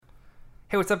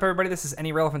Hey, what's up, everybody? This is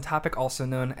Any Relevant Topic, also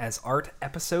known as Art,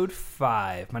 Episode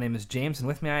 5. My name is James, and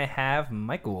with me I have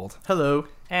Mike Gould. Hello.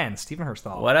 And Stephen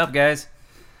Herstall. What up, guys?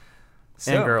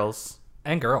 And girls.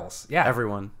 And girls, yeah.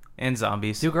 Everyone. And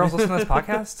zombies. Do girls listen to this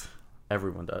podcast?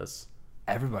 Everyone does.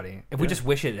 Everybody. If we just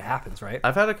wish it happens, right?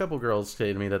 I've had a couple girls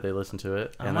say to me that they listened to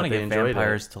it I and want that to they get enjoyed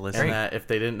vampires it. to listen. And that if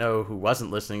they didn't know who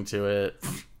wasn't listening to it,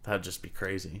 that'd just be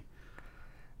crazy.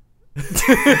 What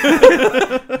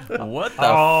the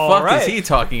fuck is he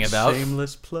talking about?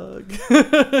 Shameless plug.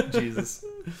 Jesus.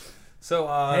 So,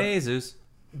 Hey, Zeus.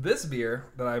 this beer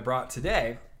that I brought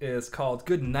today is called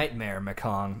Good Nightmare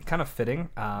Mekong. Kind of fitting.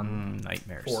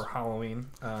 Nightmares. For Halloween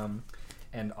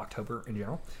and October in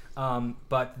general.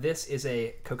 But this is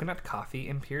a coconut coffee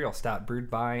imperial stout brewed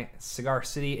by Cigar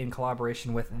City in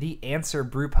collaboration with The Answer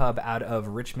Brew Pub out of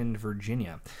Richmond,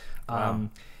 Virginia.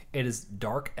 It is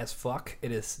dark as fuck,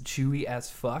 it is chewy as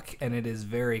fuck, and it is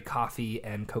very coffee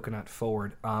and coconut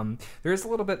forward. There is a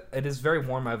little bit, it is very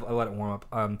warm, I let it warm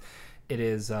up. It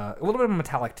is a little bit of a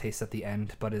metallic taste at the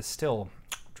end, but is still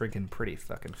drinking pretty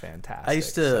fucking fantastic. I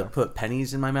used to put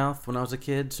pennies in my mouth when I was a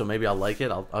kid, so maybe I'll like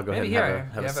it. I'll go ahead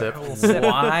and have a sip. little sip.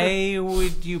 Why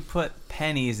would you put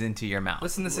pennies into your mouth?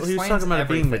 Listen, this Well, he was explains talking about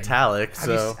everything. it being metallic,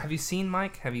 so... Have you seen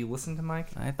Mike? Have you listened to Mike?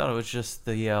 I thought it was just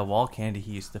the wall candy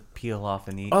he used to peel off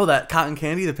and eat. Oh, that cotton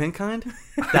candy, the pink kind?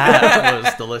 That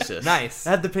was delicious. Nice. It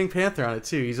had the Pink Panther on it,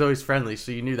 too. He's always friendly,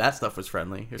 so you knew that stuff was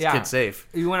friendly. It was kid safe.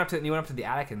 You went up to the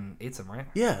attic and ate some, right?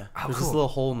 Yeah. Oh, There's cool. this little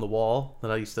hole in the wall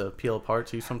that I used to peel apart,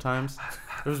 too, sometimes.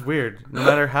 It was weird. No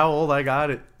matter how old I got,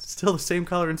 it's still the same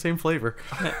color and same flavor.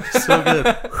 So good.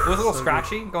 Was it a little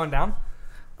scratchy going down?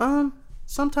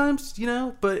 Sometimes,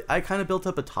 but I kind of built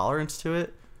up a tolerance to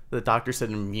it. The doctor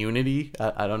said immunity.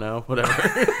 I don't know, whatever.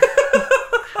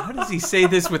 How does he say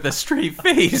this with a straight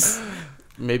face?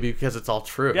 Maybe because it's all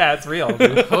true. Yeah, it's real,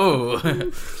 dude. Oh,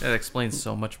 that explains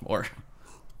so much more.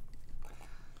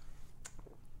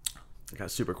 I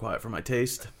got super quiet for my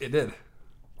taste. It did.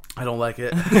 I don't like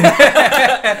it.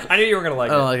 I knew you were gonna like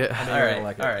I it. don't like it. I knew you were gonna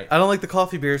like it. All right. I don't like the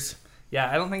coffee beers. Yeah,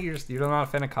 I don't think you're not a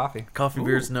fan of coffee Coffee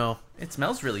beers, no. It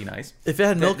smells really nice. If it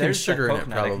had milk and There's the sugar in it,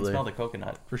 coconut. I can probably. smell the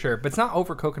coconut. for sure. But it's not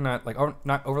over coconut,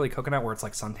 not overly coconut where it's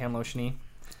like suntan lotiony.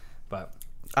 But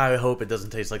I hope it doesn't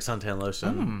taste like suntan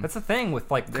lotion. that's the thing with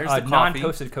like There's the coffee.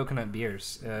 non-toasted coconut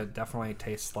beers. It definitely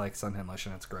tastes like suntan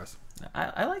lotion. It's gross.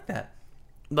 I like that.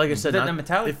 Like I said, The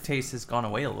metallic taste has gone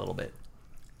away a little bit.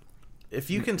 if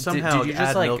you can Did somehow you just,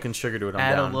 add like, milk and sugar to it, I'm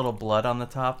Add down. a little blood on the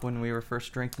top when we were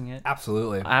first drinking it.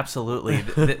 Absolutely. Absolutely.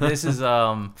 This is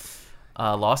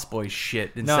Lost Boys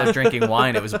shit. Instead of drinking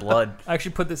wine, it was blood. I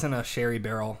actually put this in a sherry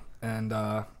barrel and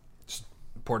just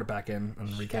poured it back in and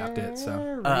recapped it.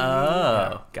 So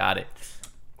Oh, got it.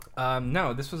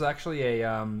 no, this was actually a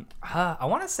I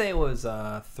want to say it was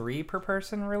a 3 per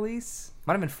person release.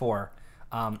 Might have been 4.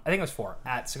 I think it was 4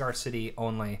 at Cigar City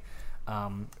only.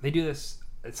 They do this.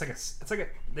 It's like a.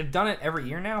 They've done it every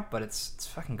year now, but it's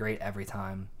fucking great every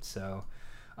time. So,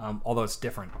 although it's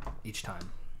different each time.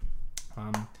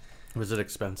 Was it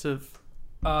expensive?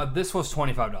 This was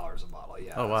 $25 a bottle.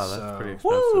 Yeah. Oh, wow, that's so- pretty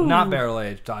expensive. Not barrel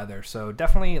aged either. So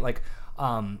definitely like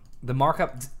the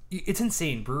markup. It's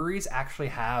insane. Breweries actually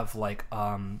have like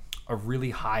a really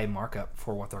high markup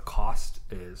for what their cost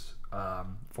is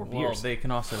for Well, beers. they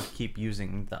can also keep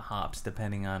using the hops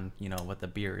depending on, what the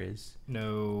beer is.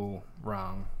 No,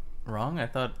 wrong. Wrong? I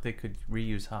thought they could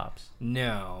reuse hops.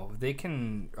 No, they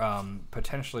can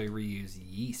potentially reuse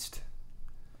yeast.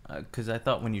 Because I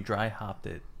thought when you dry hopped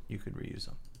it, you could reuse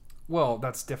them. Well,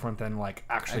 that's different than like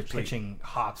actually Actually- pitching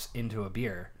hops into a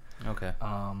beer. Okay.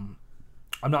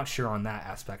 I'm not sure on that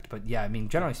aspect, but yeah, I mean,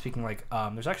 generally speaking, like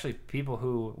there's actually people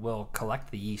who will collect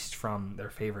the yeast from their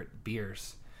favorite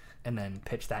beers and then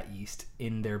pitch that yeast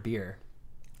in their beer.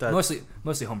 That's-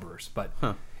 Mostly homebrewers, but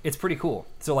it's pretty cool.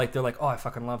 So like they're like, oh, I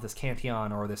fucking love this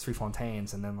Cantillon or this Three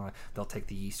Fontaines, and then they'll take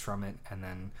the yeast from it, and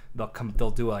then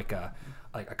they'll do like a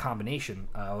combination.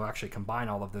 They'll actually combine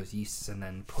all of those yeasts and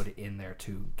then put it in there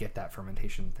to get that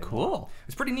fermentation thing. Cool.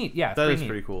 It's pretty neat. Yeah, it's That is neat.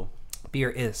 pretty cool. Beer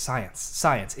is science.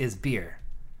 Science is beer.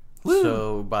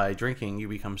 So by drinking, you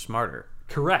become smarter.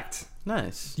 Correct.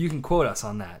 Nice. You can quote us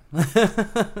on that.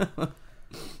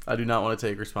 I do not want to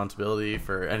take responsibility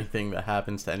for anything that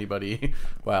happens to anybody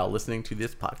while listening to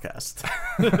this podcast.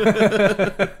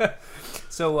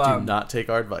 So Do not take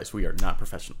our advice. We are not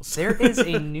professionals. there is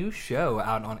a new show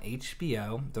out on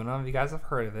HBO. Don't know if you guys have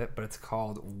heard of it, but it's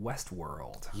called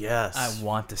Westworld. Yes. I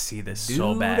want to see this Dude,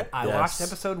 so bad. I Yes. watched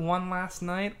episode 1 last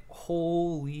night.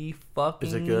 Holy fucking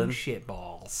Is it good?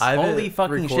 shitballs. I have Holy it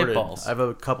fucking recorded. shitballs. I have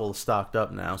a couple stocked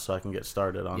up now, so I can get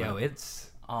started on Yo, it. it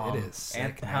is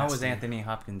sick. How nasty. was Anthony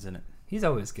Hopkins in it? He's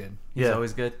always good. He's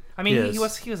always good. I mean,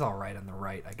 Yes. he was all right on the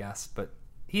right, I guess, but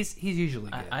he's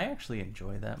usually good. I actually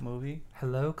enjoy that movie.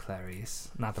 Hello, Clarice.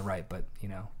 Not the right, but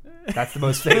that's the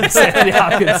most famous Anthony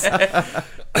Hopkins.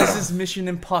 This is Mission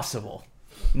Impossible,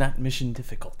 not Mission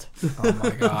Difficult. Oh my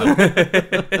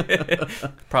god,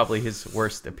 Probably his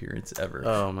worst appearance ever.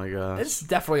 Oh my gosh. it's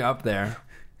definitely up there.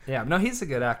 Yeah, no, he's a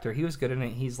good actor. He was good in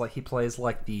it. He plays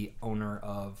like the owner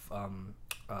of.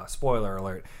 Spoiler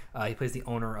alert. He plays the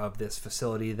owner of this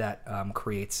facility that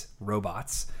creates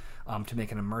robots to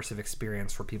make an immersive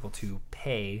experience for people to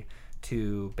pay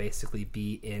to basically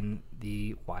be in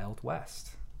the Wild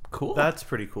West. Cool. That's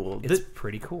pretty cool. It's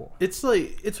pretty cool. It's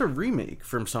a remake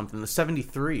from something, the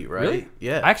 73, right? Really?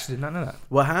 Yeah. I actually did not know that.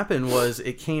 What happened was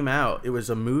it came out. It was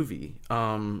a movie.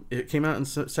 It came out in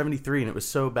 73, and it was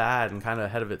so bad and kind of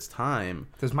ahead of its time.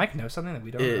 Does Mike know something that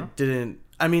we don't know? It didn't.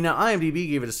 I mean, now IMDb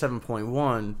gave it a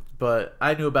 7.1, but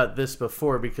I knew about this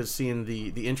before because seeing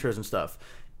the intros and stuff.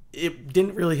 It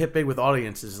didn't really hit big with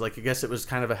audiences. Like, I guess it was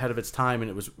kind of ahead of its time,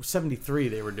 and it was 73.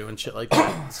 They were doing shit like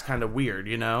that. It's kind of weird,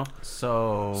 you know.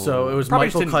 So So it was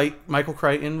Probably Michael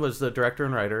Crichton was the director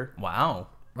and writer. wow.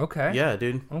 Okay. Yeah,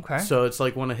 dude. Okay. So it's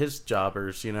like one of his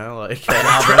jobbers, you know, like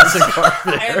Jurassic Park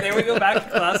there. And there we go back to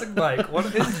classic Mike. One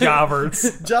of his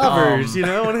jobbers. Jobbers, you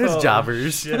know, one of his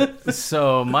jobbers.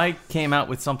 So Mike came out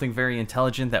with something very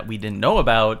intelligent that we didn't know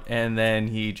about, and then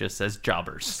he just says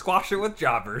jobbers. Squash it with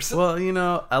jobbers. Well, you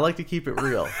know, I like to keep it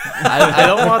real. I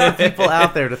don't want the people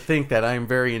out there to think that I'm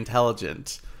very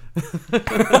intelligent.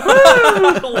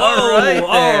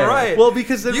 All right. Well,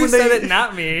 because then You when said they, it,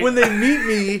 not me. When they meet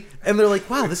me and they're like,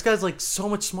 "Wow, this guy's like so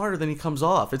much smarter than he comes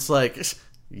off." It's like,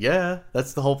 yeah,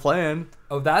 that's the whole plan.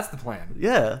 Oh, that's the plan.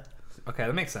 Yeah, Okay,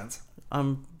 that makes sense.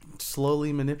 I'm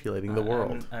slowly manipulating the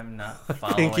world. I'm not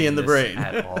following Pinky in the this brain.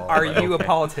 at all. Are but you a okay.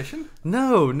 politician?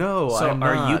 No, So I'm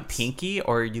are you not. Pinky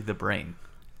or are you the brain?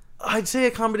 I'd say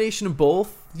a combination of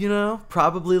both, you know?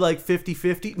 Probably like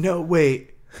 50-50. No, wait.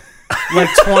 Like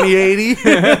 20-80?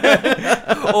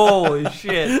 Holy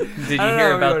shit. Did you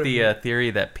hear about the theory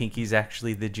that Pinky's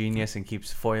actually the genius and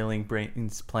keeps foiling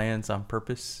Brain's plans on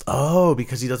purpose? Oh,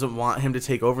 because he doesn't want him to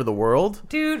take over the world?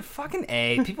 Dude, fucking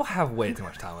A. People have way too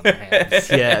much time on their hands.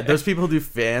 Yeah, those people who do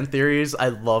fan theories, I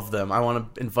love them. I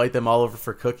want to invite them all over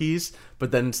for cookies,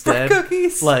 but then instead,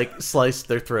 cookies? like, slice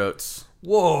their throats.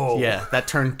 Whoa. Yeah, that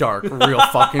turned dark real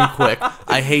fucking quick.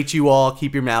 I hate you all.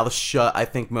 Keep your mouths shut. I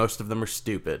think most of them are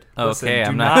stupid. Listen, Okay, do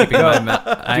I'm not not keeping go- my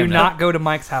mouth. Do not go to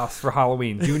Mike's house for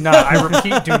Halloween. Do not. I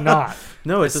repeat, do not.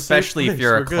 No, it's Especially a safe if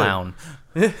you're a place. We're clown.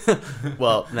 good.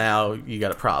 Well, now you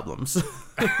got problems. So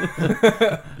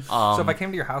if I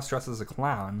came to your house dressed as a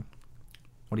clown,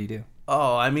 what do you do?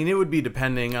 Oh, I mean, it would be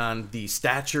depending on the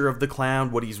stature of the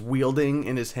clown, what he's wielding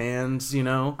in his hands, you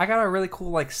know? I got a really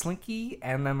cool like slinky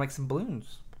and then like some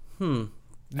balloons. You And-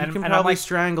 can and I'm probably like-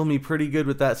 strangle me pretty good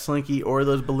with that slinky or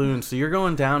those balloons, so you're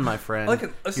going down, my friend.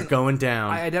 Listen, You're going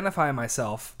down. I identify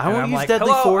myself. I and won't I'm use like, deadly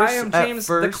hello, force I am at James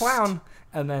the first. clown.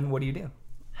 And then what do you do?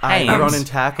 I Hames. run and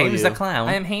tackle Hames you. the clown.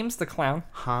 I am Hames the clown.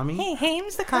 Homie?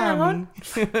 Hames the clown.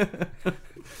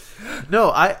 No,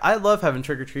 I love having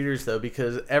trick-or-treaters, though,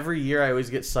 because every year I always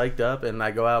get psyched up and I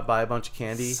go out and buy a bunch of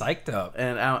candy. Psyched up.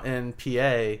 And out in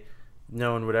PA,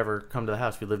 no one would ever come to the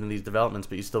house. We lived in these developments,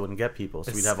 but you still wouldn't get people.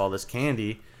 So we'd have all this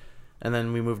candy. And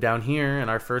then we moved down here, and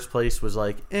our first place was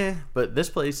like, but this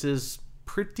place is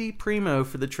pretty primo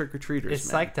for the trick-or-treaters,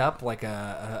 Is man. psyched up like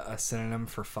a synonym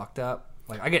for fucked up?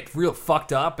 Like I get real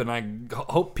fucked up and I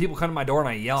hope people come to my door and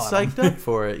I yell at them. Psyched up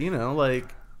for it, you know,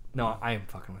 like... No, I am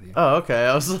fucking with you. Oh, okay.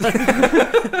 I was like,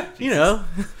 you know,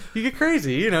 you get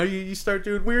crazy, you know, you start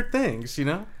doing weird things, you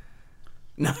know?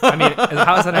 No. I mean,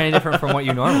 how is that any different from what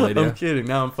you normally do? I'm kidding.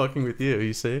 Now I'm fucking with you,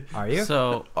 you see? Are you?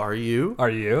 So Are you? Are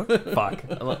you? Fuck.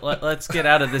 let's get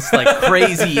out of this like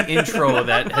crazy intro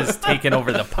that has taken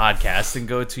over the podcast and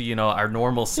go to our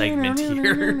normal segment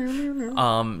here.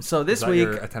 So this Is that week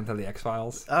your attempt at the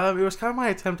X-Files? It was kind of my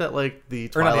attempt at, like, the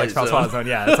Or not the Twilight X-Files, Zone. Twilight Zone.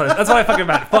 Yeah, that's what I fucking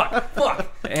meant.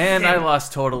 Fuck. and I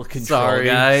lost total control, Sorry.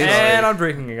 guys. And I'm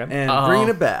drinking again. And bringing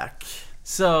it back.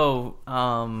 So,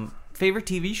 favorite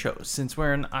TV shows. Since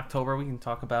we're in October, we can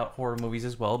talk about horror movies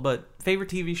as well, but favorite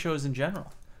TV shows in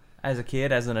general. As a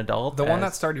kid, as an adult. The one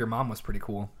that starred your mom was pretty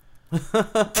cool.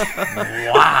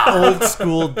 Old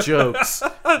school jokes.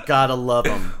 Gotta love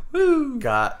them.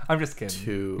 Got I'm just kidding.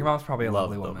 to Your mom's probably a love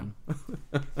lovely them.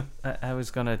 woman. I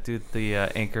was going to do the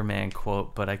Anchorman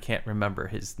quote, but I can't remember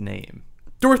his name.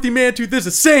 Dorothy Mantooth is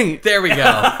a saint. There we go.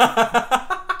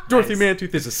 Dorothy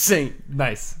Mantooth is a saint.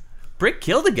 Nice. Brick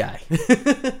killed a guy.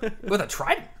 With a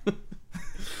trident.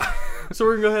 So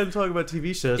we're gonna go ahead and talk about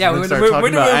TV shows. Yeah, and we then went start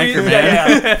to talking movies. about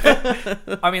Anchorman.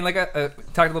 Yeah. I mean, like I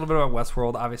talked a little bit about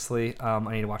Westworld. Obviously, I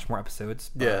need to watch more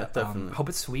episodes. But, Yeah, definitely. Hope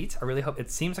it's sweet. I really hope. It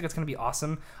seems like it's going to be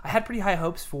awesome. I had pretty high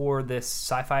hopes for this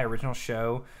sci-fi original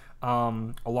show a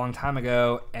long time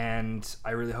ago, and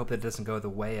I really hope that it doesn't go the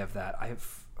way of that. I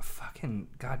fucking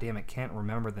goddamn it can't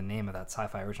remember the name of that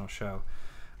sci-fi original show.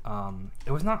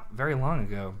 It was not very long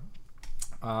ago.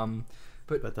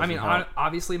 But I mean, help.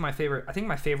 obviously, my favorite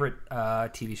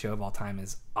TV show of all time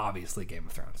is obviously Game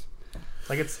of Thrones.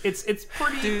 Like it's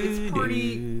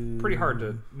pretty hard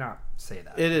to not say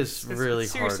that. It is really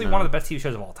it's seriously hard one of the best TV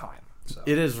shows of all time. So.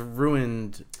 It has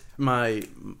ruined my.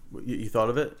 You thought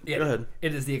of it? Yeah, Go ahead.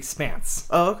 It is The Expanse.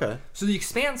 Oh, okay. So The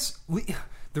Expanse,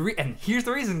 and here's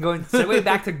the reason going way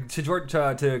back to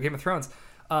Game of Thrones.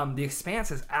 The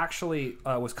Expanse is actually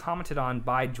was commented on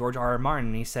by George R.R. Martin,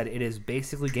 and he said it is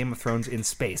basically Game of Thrones in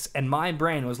space. And my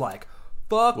brain was like,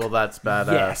 "Fuck, Well, that's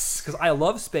badass. yes," because I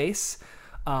love space.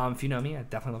 If you know me, I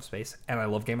definitely love space, and I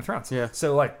love Game of Thrones. Yeah.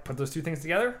 So like, put those two things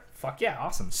together. Fuck yeah,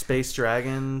 awesome. Space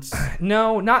dragons.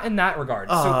 No, not in that regard.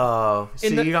 Oh, see,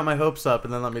 the- you got my hopes up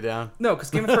and then let me down. No, because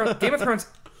Game of Thrones,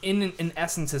 in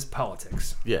essence, is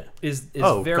politics. Yeah. Is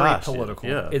Oh, very gosh, political.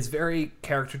 yeah. It's very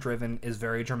character driven. Is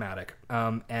very dramatic.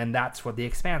 And that's what The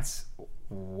Expanse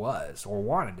was or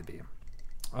wanted to be.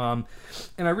 And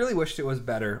I really wished it was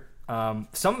better. Some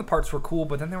of the parts were cool,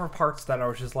 but then there were parts that I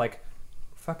was just like,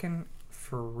 fucking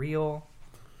for real,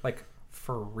 like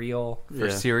for real. For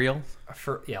cereal.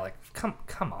 Like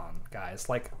come on, guys.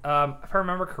 Like, if I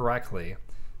remember correctly,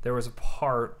 there was a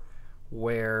part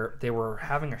where they were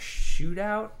having a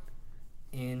shootout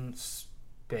in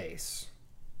space.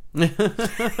 His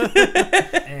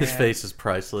And- face is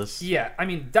priceless. Yeah, I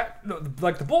mean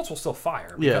like the bullets will still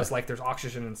fire because like there's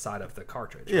oxygen inside of the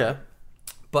cartridge. Yeah. right?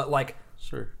 But like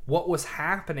Sure. what was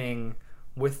happening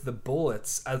with the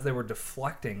bullets as they were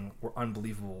deflecting were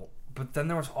unbelievable. But then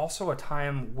there was also a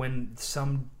time when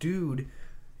some dude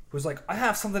was like, I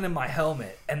have something in my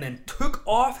helmet, and then took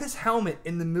off his helmet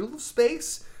in the middle of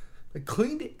space, like,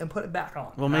 cleaned it, and put it back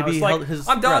on. Well, And I maybe was he like, held his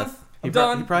I'm done. breath. I'm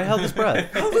done. He probably held his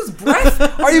breath. Held his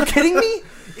breath? Are you kidding me?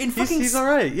 In fucking He's all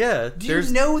right. Yeah. Do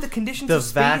you know the conditions the of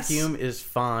space? vacuum is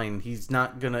fine. He's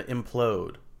not gonna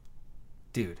implode.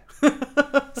 Dude.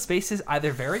 Space is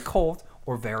either very cold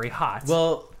or very hot.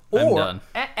 Well, I'm done.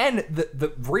 And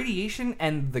the radiation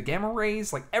and the gamma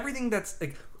rays, like everything that's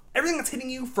hitting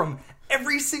you from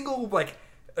every single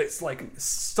it's like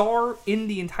star in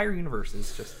the entire universe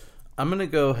is just. I'm gonna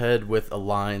go ahead with a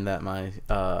line that my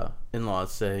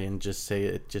in-laws say, and just say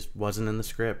it just wasn't in the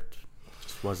script.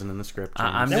 Just wasn't in the script.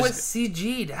 I'm That was just-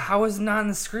 CG'd. How is it not in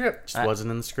the script? just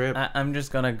wasn't in the script. I'm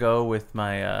just gonna go with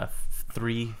my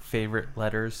 3 favorite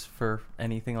letters for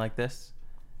anything like this.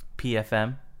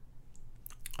 PFM.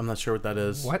 I'm not sure what that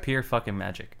is. What? Pure fucking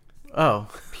magic. Oh,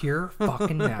 Pure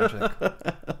fucking magic.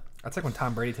 That's like when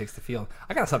Tom Brady takes the field.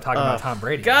 I gotta stop talking about Tom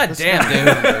Brady. God damn,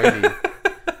 dude. Brady.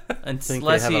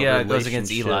 Unless have he a goes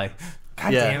against Eli. relationship.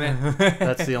 God Yeah. damn it.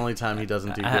 That's the only time he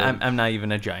doesn't do good. I'm not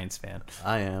even a Giants fan.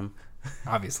 I am.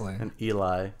 Obviously. And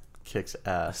Eli kicks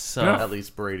ass. So- At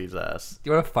least Brady's ass. Do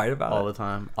you want to fight about All it? the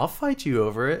time. I'll fight you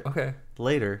over it Okay.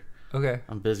 later. Okay.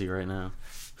 I'm busy right now.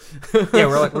 Yeah,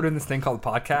 we're doing this thing called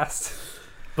podcast.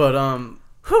 But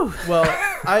well,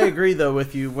 I agree though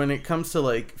with you when it comes to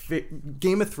like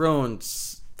Game of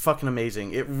Thrones. Fucking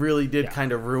amazing. It really did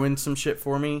kind of ruin some shit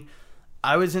for me.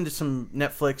 I was into some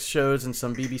Netflix shows and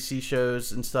some BBC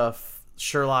shows and stuff.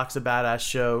 Sherlock's a badass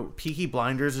show. Peaky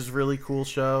Blinders is a really cool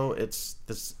show. It's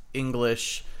this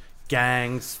English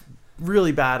gangs,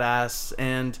 really badass.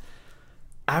 And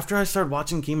after I started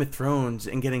watching Game of Thrones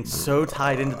and getting so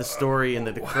tied into the story and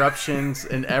the corruptions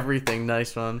and everything,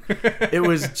 nice one, it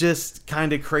was just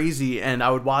kind of crazy. And I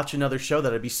would watch another show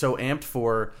that I'd be so amped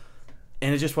for,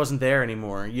 and it just wasn't there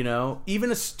anymore, you know?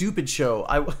 Even a stupid show.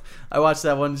 I watched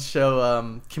that one show,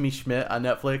 Kimmy Schmidt on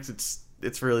Netflix.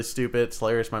 It's really stupid. It's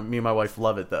hilarious. Me and my wife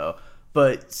love it, though.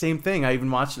 But same thing. I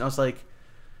even watched it, and I was like,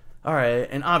 all right.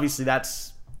 And obviously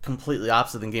that's completely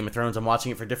opposite than Game of Thrones. I'm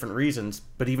watching it for different reasons,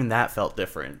 but even that felt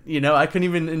different. You know, I couldn't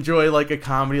even enjoy like a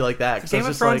comedy like that. 'Cause I Game was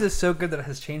of just Thrones like, is so good that it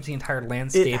has changed the entire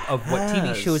landscape of what TV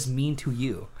has. shows mean to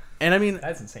you. and I mean,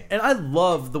 That's insane. And I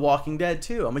love The Walking Dead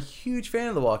too. I'm a huge fan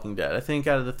of The Walking Dead. I think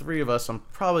out of the three of us, I'm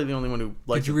probably the only one who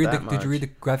likes Did you it read that much. the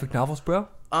graphic novels, bro?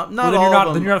 Not Well, all of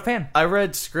them. then you're not a fan. I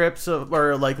read scripts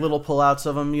or like little pullouts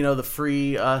of them. You know, the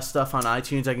free stuff on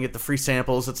iTunes. I can get the free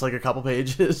samples. It's like a couple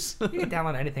pages. You can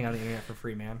download anything on the internet for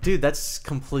free, man. Dude, that's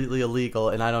completely illegal,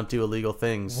 and I don't do illegal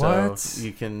things. What? So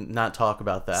you can not talk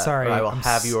about that. Sorry, or I will I'm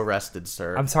have you arrested,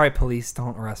 sir. I'm sorry, police.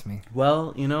 Don't arrest me.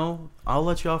 Well, you know, I'll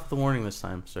let you off with the warning this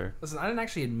time, sir. Listen, I didn't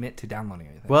actually admit to downloading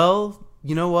anything. Well,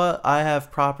 you know what? I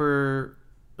have proper...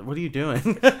 What are you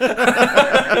doing?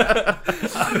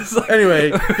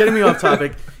 Anyway, getting me off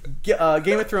topic.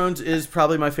 Game of Thrones is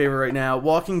probably my favorite right now.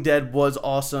 Walking Dead was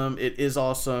awesome. It is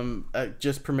awesome.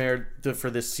 Just premiered for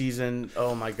this season.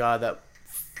 Oh my god, that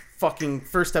fucking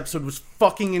first episode was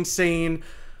fucking insane.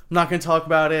 I'm not going to talk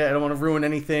about it. I don't want to ruin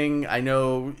anything. I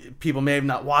know people may have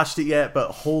not watched it yet, but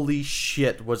holy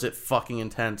shit, was it fucking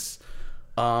intense.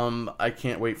 I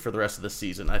can't wait for the rest of the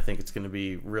season. I think it's going to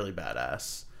be really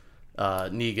badass.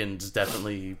 Negan's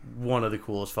definitely one of the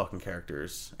coolest fucking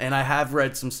characters. And I have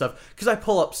read some stuff, because I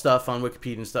pull up stuff on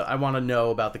Wikipedia and stuff. I want to know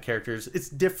about the characters. It's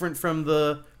different from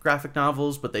the graphic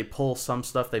novels, but they pull some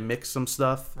stuff, they mix some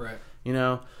stuff. Right. You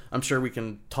know, I'm sure we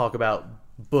can talk about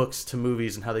books to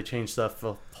movies and how they change stuff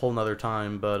a whole nother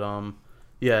time. But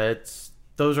yeah,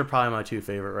 those are probably my two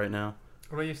favorite right now.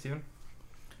 What about you, Steven?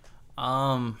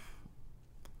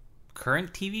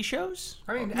 Current TV shows?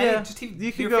 I mean, Yeah, just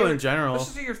you can go in general. Let's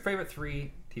just do your favorite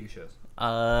 3 TV shows.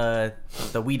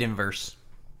 The Whedonverse.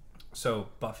 So,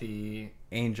 Buffy.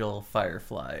 Angel,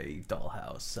 Firefly,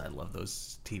 Dollhouse. I love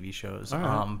those TV shows. All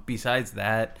right. Besides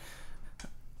that,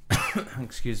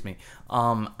 excuse me.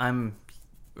 I'm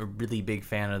a really big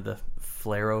fan of the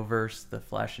Flareoverse, the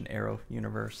Flash and Arrow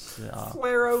universe.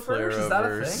 Flareoverse? Is that a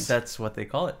Flareoverse. thing? That's what they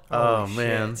call it. Oh, Holy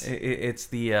man. shit. It's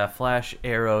the Flash,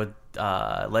 Arrow,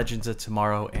 Legends of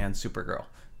Tomorrow, and Supergirl.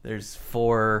 There's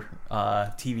 4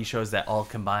 TV shows that all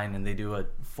combine, and they do a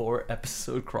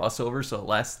 4-episode crossover, so it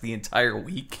lasts the entire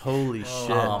week. Holy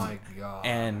shit. Oh my god.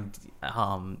 And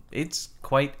it's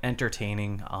quite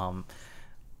entertaining.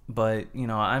 But you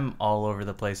know, I'm all over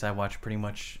the place. I watch pretty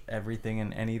much everything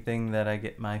and anything that I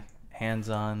get my hands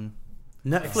on.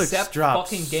 Netflix Except drops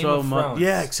fucking Game so of much. Thrones.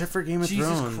 Yeah, except for Game of Jesus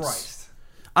Thrones. Christ.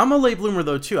 I'm a late bloomer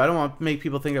though too. I don't want to make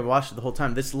people think I've watched it the whole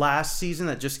time. This last season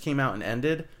that just came out and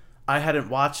ended, I hadn't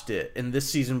watched it, and this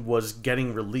season was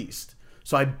getting released.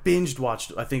 So I binged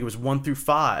watched, I think it was 1 through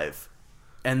 5,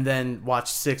 and then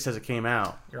watched 6 as it came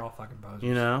out. You're all fucking posers.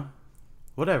 You know?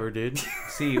 Whatever, dude.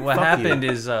 See, what Fuck happened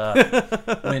you. is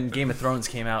when Game of Thrones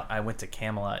came out, I went to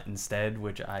Camelot instead,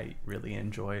 which I really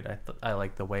enjoyed. I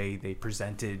like the way they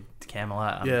presented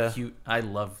Camelot. Yeah. I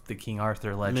love the King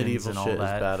Arthur legends Medieval and all shit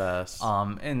that. is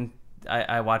badass. And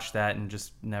I watched that and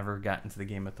just never got into the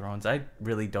Game of Thrones. I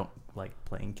really don't like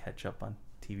playing catch up on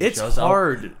TV It's shows.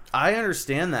 hard. I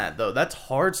understand that though. That's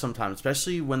hard sometimes,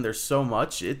 especially when there's so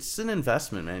much. It's an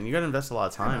investment, man. You got to invest a lot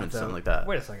of time in something like that.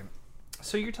 Wait a second.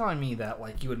 So you're telling me that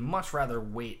like you would much rather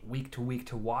wait week to week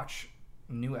to watch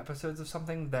new episodes of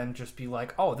something than just be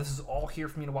like, oh, this is all here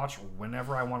for me to watch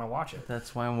whenever I want to watch it.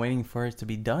 That's why I'm waiting for it to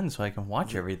be done so I can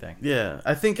watch everything. Yeah,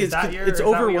 I think Is it's that your- it's is that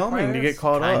what your overwhelming plan to is? get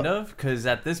caught Kind up. of, because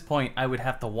at this point I would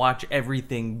have to watch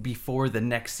everything before the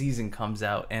next season comes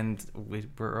out, and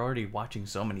we're already watching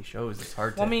so many shows. It's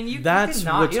hard to. Well, I mean, you That's you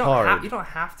can not, what's you don't hard. you don't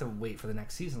have to wait for the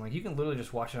next season. Like you can literally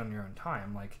just watch it on your own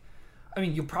time. Like, I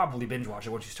mean, you'll probably binge watch it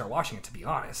once you start watching it. To be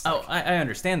honest. Oh, Like, I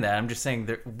understand that. I'm just saying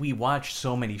that we watch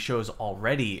so many shows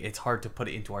already. It's hard to put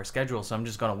it into our schedule, so I'm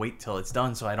just gonna wait till it's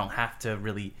done, so I don't have to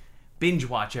really binge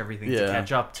watch everything to Yeah.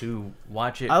 catch up to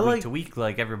watch it I week like- to week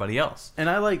like everybody else. And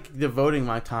I like devoting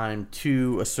my time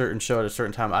to a certain show at a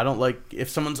certain time. I don't like if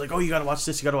someone's like, "Oh, you got to watch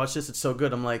this. You got to watch this. It's so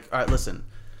good." I'm like, "All right, listen.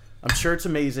 I'm sure it's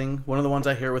amazing." One of the ones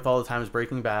I hear with all the time is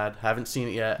Breaking Bad. Haven't seen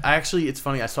it yet. It's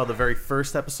funny. I saw the very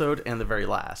first episode and the very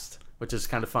last, which is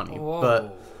kind of funny. whoa.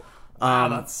 But wow,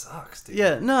 that sucks, dude.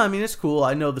 yeah, no, I mean it's cool.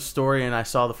 I know the story, and I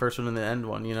saw the first one and the end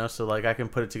one. You know, so like I can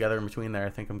put it together in between there.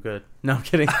 I think I'm good. No, I'm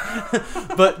kidding.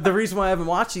 But the reason why I haven't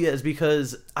watched it yet is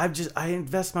because I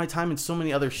invest my time in so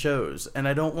many other shows, and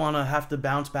I don't want to have to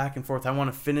bounce back and forth. I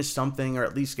want to finish something or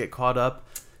at least get caught up,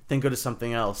 then go to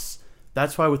something else.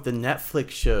 That's why with the Netflix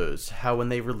shows, how when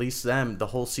they release them, the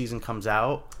whole season comes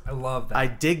out. I love that. I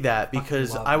dig that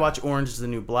because love I that. watch Orange is the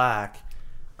New Black.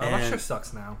 Oh, that and- show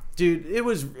sucks now. Dude,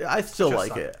 I still Show like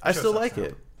sucks. it. I Show still sucks like now.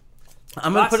 it. I'm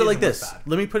going to Last put it like season was this. bad.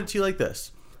 Let me put it to you like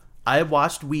this. I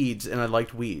watched Weeds and I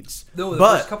liked Weeds. No, the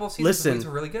but first couple of seasons of listen, Weeds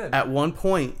were really good. At one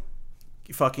point,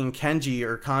 fucking Kenji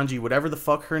or Kanji, whatever the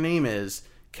fuck her name is,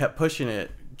 kept pushing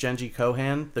it. Genji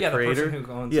Kohan, the creator. the person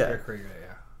who owns yeah. their creator,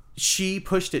 yeah. She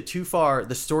pushed it too far.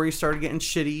 The story started getting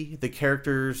shitty. The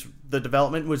characters, the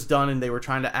development was done, and they were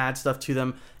trying to add stuff to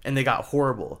them, and they got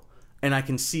horrible. and I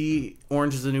can see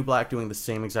Orange is the New Black doing the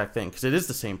same exact thing because it is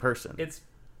the same person. It's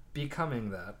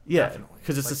becoming that. Yeah, definitely.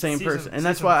 because it's Like, the same season- person, and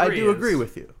that's season why I 3 do is- agree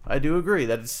with you. I do agree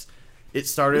that it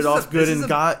started This is off a- good this is and a-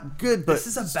 got good, but This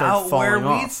is started about where falling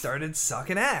we off. started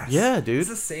sucking ass. Yeah, dude. It's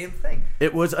the same thing.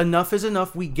 It was enough is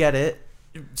enough. We get it.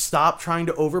 Stop trying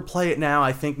to overplay it now.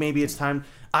 I think maybe it's time.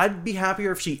 I'd be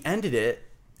happier if she ended it.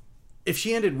 If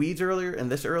she ended Weeds earlier and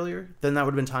this earlier, then that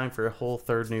would have been time for a whole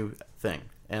third new thing,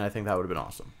 and I think that would have been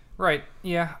awesome. Right.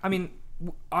 Yeah. I mean,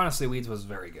 honestly, Weeds was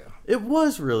very good. It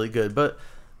was really good, but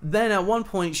then at one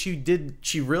point she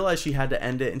realized she had to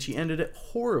end it, and she ended it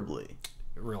horribly.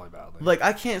 Really badly. Like,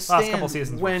 I can't Last stand couple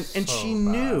seasons when, were and so she bad.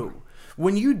 knew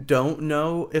when you don't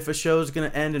know if a show is going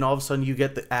to end, and all of a sudden you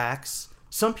get the axe.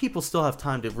 Some people still have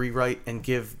time to rewrite and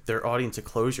give their audience a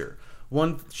closure.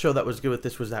 One show that was good with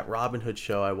this was that Robin Hood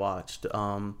show I watched.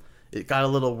 It got a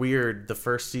little weird. The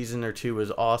first season or two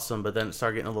was awesome, but then it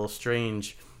started getting a little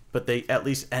strange. But they at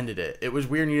least ended it. It was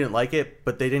weird and you didn't like it,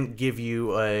 but they didn't give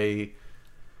you a,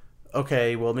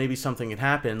 okay, well, maybe something can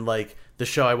happen. Like the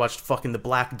show I watched, fucking The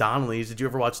Black Donnellys. Did you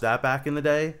ever watch that back in the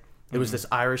day? It was this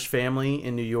Irish family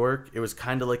in New York. It was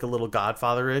kind of like a little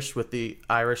Godfather-ish with the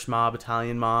Irish mob,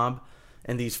 Italian mob.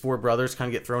 And these 4 brothers kind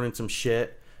of get thrown in some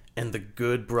shit. And the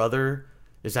good brother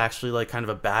is actually like kind of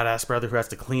a badass brother who has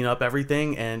to clean up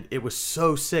everything. And it was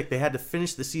so sick. They had to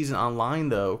finish the season online,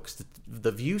 though, because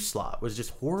the view slot was just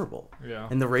horrible. Yeah.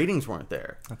 And the ratings weren't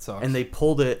there. That sucks. And they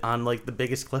pulled it on like the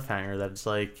biggest cliffhanger that it's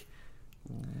like,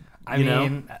 I you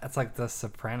mean, know? it's like The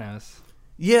Sopranos.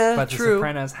 yeah, But true. The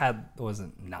Sopranos had, what was it,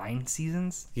 9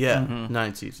 seasons? Yeah,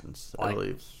 9 seasons, I Like,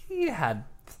 believe. he had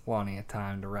plenty of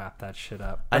time to wrap that shit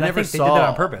up. I But never think saw they did that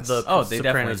on purpose. the Oh, they definitely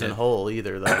Sopranos in did. whole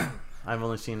either, though. I've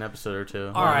only seen an episode or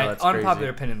two. All I know right, that's unpopular crazy.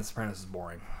 opinion, The Sopranos is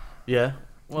boring. Yeah,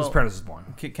 The Well, Sopranos is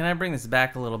boring. can I bring this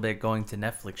back a little bit going to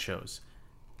Netflix shows?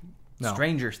 No.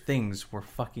 Stranger Things were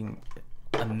fucking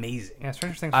amazing. Yeah,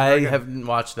 Stranger Things. I haven't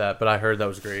watched that, but I heard that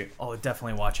was great. Oh,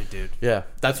 definitely watch it, dude. Yeah,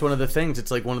 that's one of the things.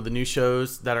 It's like one of the new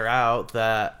shows that are out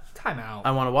that Time out.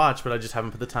 I want to watch, but I just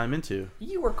haven't put the time into.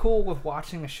 You were cool with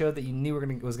watching a show that you knew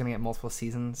was gonna get multiple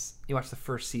seasons. You watched the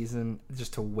first season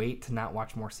just to wait to not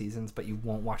watch more seasons, but you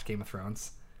won't watch Game of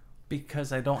Thrones.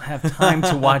 Because I don't have time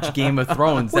to watch Game of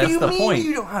Thrones. What That's do you the mean point.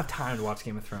 you don't have time to watch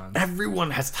Game of Thrones? Everyone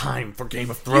has time for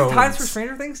Game of You have Thrones. time for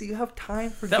Stranger Things? You have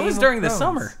time for That Game was of during the Thrones.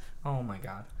 summer. Oh my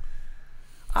god.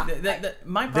 My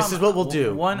problem, This is what we'll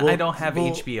do. One, I don't have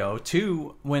We'll- HBO.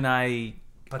 2, when I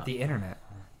But the internet.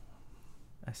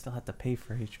 still have to pay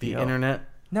for HBO. The internet.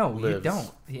 No, you lives.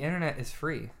 don't. The internet is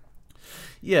free.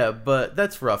 Yeah, but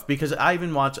that's rough because I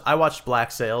watched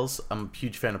Black Sails. I'm a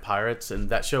huge fan of pirates, and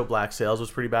that show Black Sails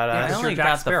was pretty badass. I You're only Jack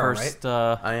got Sparrow, the first.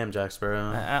 I am Jack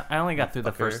Sparrow. I only got through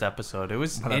the Fucker. first episode. It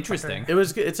was Motherfucker. interesting. It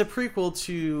was good. It's a prequel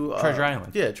to Treasure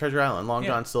Island. Yeah, Treasure Island. Long Yeah.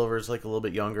 John Silver's like a little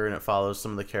bit younger, and it follows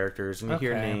some of the characters, and you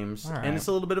hear Okay. names, All right. and it's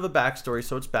a little bit of a backstory,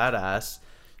 so it's badass.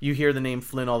 You hear the name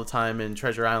Flynn all the time in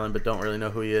Treasure Island, but don't really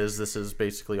know who he is. This is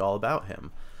basically all about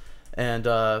him, and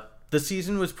the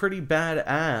season was pretty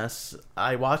badass.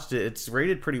 I watched it. It's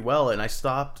rated pretty well, and I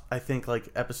stopped, I think, like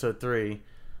episode 3.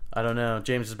 I don't know.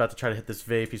 James is about to try to hit this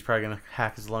vape. He's probably going to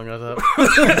hack his lungs up.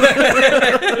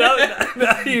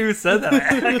 Now you said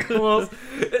that.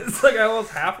 It's like I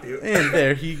almost have to. And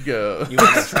there he goes. You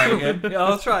want to try again? Yeah,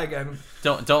 let's try again.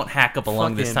 Don't hack up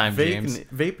along this time, Fucking James.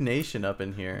 Vape Nation up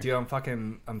in here. Dude, I'm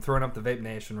throwing up the Vape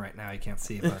Nation right now. You can't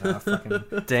see, but fucking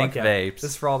Dank fuck yeah. vapes.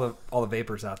 This is for all the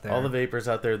vapors out there. All the vapors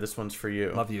out there, this one's for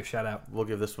you. Love you. Shout out. We'll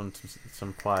give this one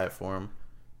some quiet for him.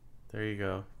 There you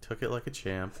go. Took it like a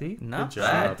champ. See? Not Good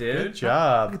bad, job. dude. Good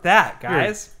job. Look at that, You're a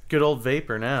guys. good old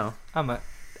vapor now.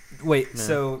 Wait. Yeah.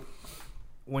 So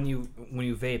when you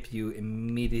vape, you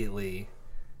immediately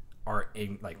are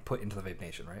put into the Vape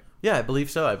Nation, right? Yeah, I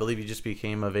believe so. I believe you just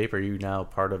became a vapor. You now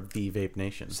part of the Vape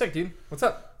Nation. Sick, dude. What's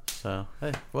up? So,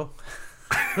 hey, well.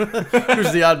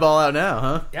 Who's the oddball out now,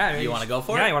 huh? Yeah, I mean, You wanna go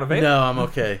for Yeah, it? you want to vape? No, I'm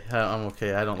okay. I'm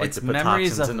okay. I don't like It's to put memories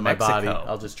toxins of into my body. Mexico.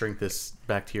 I'll just drink this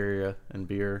bacteria and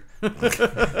beer.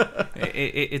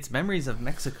 It's Memories of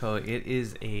Mexico. It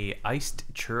is a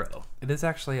iced churro. It is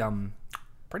actually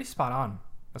pretty spot on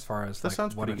as far as That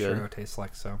sounds what a pretty good. churro tastes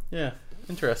like. So Yeah,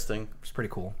 interesting. it's pretty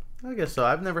cool. I guess so.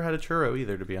 I've never had a churro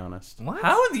either, to be honest. What?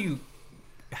 How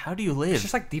do you live? It's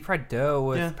just like deep fried dough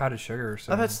with Yeah. powdered sugar.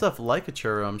 So I've had stuff like a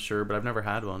churro, I'm sure, but I've never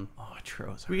had one. oh,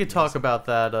 churros. We could talk about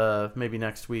that maybe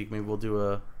next week. Maybe we'll do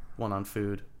a one on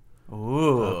food.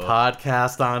 Ooh. A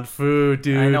podcast on food,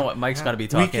 dude. I know what Mike's going to be We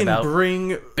talking can about.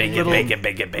 bring Bacon, bacon,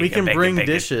 bacon, we can bacon, bring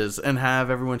bacon. dishes and have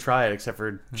everyone try it, except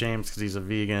for James because he's a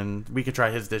vegan. We could try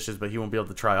his dishes, but he won't be able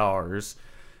to try ours.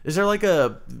 Is there like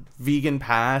a vegan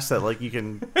pass that like you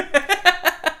can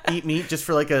eat meat just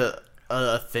for like a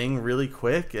a thing really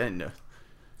quick. And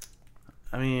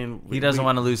I mean, He doesn't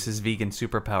want to lose his vegan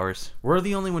superpowers. We're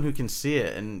the only one who can see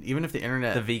it, and even if the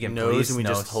internet The vegan knows police and we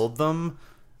knows. just told them,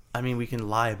 I mean, we can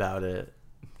lie about it.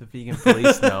 The vegan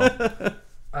police know.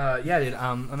 Yeah, dude.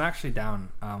 I'm actually down.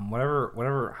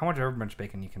 Whatever. How much ever much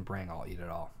bacon you can bring, I'll eat it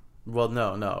all. Well,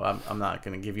 no, I'm not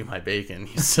going to give you my bacon,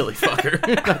 you silly fucker.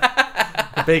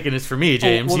 The bacon is for me,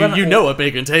 James. well, then- you know what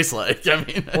bacon tastes like. I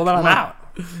mean, Well, then I'm come on. out.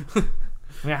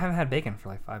 I mean, I haven't had bacon for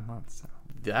like 5 months, so,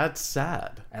 That's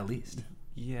sad. at least.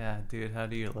 Yeah, dude, how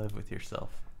do you live with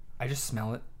yourself? I just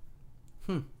smell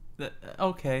it.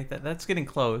 Okay, that's getting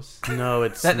close. No,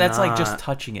 it's That's like just not.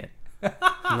 touching it.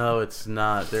 No, it's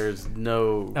not. There's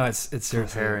no. No, it's seriously.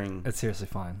 Comparing. It's seriously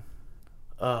fine.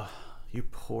 Ugh, you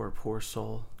poor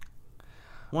soul.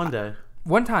 One day.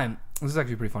 One time, this is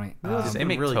actually pretty funny. Does they I'm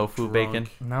make really tofu drunk. bacon?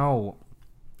 No,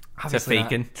 It's a obviously not.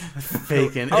 bacon.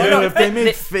 Bacon. Oh, Ew, no, if they they-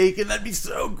 made bacon, that'd be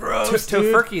so gross, dude.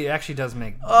 Tofurkey actually does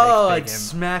make Oh, baked I'd bacon.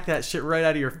 smack that shit right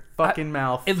out of your fucking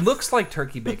mouth. It looks like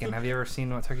turkey bacon. Have you ever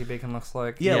seen what turkey bacon looks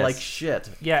like? Yeah, Yes. like shit.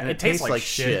 Yeah, And it tastes like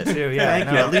shit, too. Yeah, Thank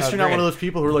no, you. At least you're not agreed. one of those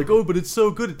people who are like, oh, but it's so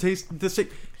good. It tastes the same.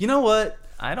 You know what?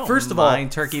 I don't First of mind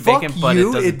all, turkey fuck bacon, but it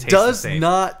you. doesn't taste the does same.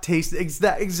 not taste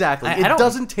exactly. I It don't-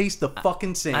 doesn't taste the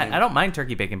fucking same. I don't mind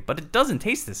turkey bacon, but it doesn't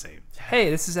taste the same. Hey,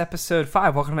 this is episode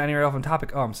 5. Welcome to Any Relevant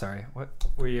Topic. Oh, I'm sorry. What?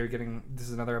 Were you getting? This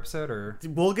is another episode, or?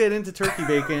 We'll get into turkey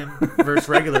bacon versus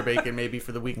regular bacon maybe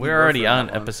for the week. We're already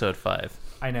on episode 5.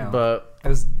 I know, But it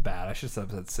was bad. I should have said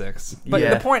episode 6. But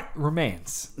Yeah. the point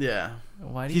remains. yeah,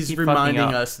 Why do you he's keep reminding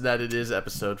fucking up? us that it is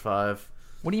episode 5.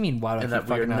 What do you mean? Why do I And keep that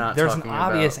we are fucking up? not There's an talking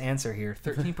obvious about- answer here.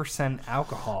 13%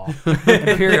 alcohol,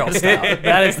 imperial stout.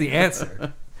 That is the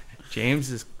answer.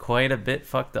 James is quite a bit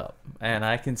fucked up, and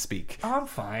I can speak. Oh, I'm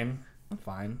fine. I'm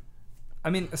fine. I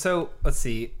mean, so let's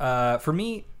see. For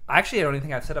me, actually, I don't even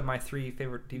think I've set up my 3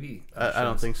 favorite TV. I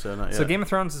don't think so. Not yet. So Game of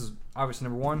Thrones is obviously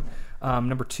number 1.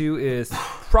 Number 2 is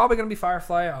probably going to be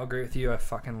Firefly. I'll agree with you. I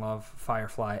fucking love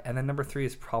Firefly. And then number 3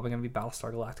 is probably going to be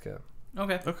Battlestar Galactica.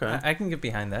 Okay. Okay. I can get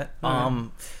behind that. Alright.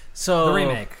 So The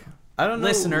remake. I don't know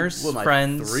listeners, what my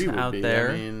friends 3 would out be.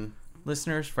 there. I mean,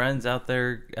 listeners, friends out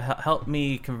there, help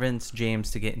me convince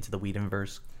James to get into the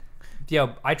Whedonverse.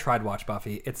 Yo, I tried to watch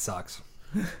Buffy. It sucks.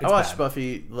 I watched bad.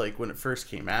 Buffy like when it first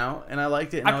came out, and I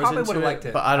liked it. And I I was probably into would've it, liked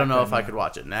it but I don't back know then, if I yeah. could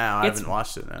watch it now. I It's- haven't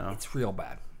watched it now. It's real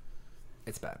bad.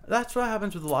 It's bad. That's what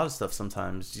happens with a lot of stuff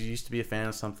sometimes. You used to be a fan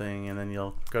of something, and then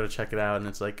you'll go to check it out, and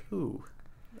it's like, ooh.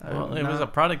 Well, it was a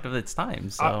product of its time,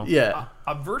 so Yeah.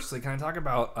 Obversely, can I talk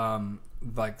about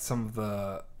like some of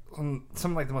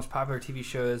like the most popular TV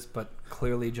shows, but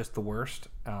clearly just the worst?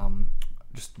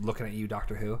 Just looking at you,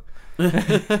 Doctor Who.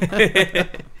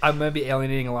 I'm gonna be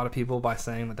alienating a lot of people by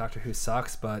saying that Doctor Who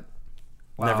sucks, but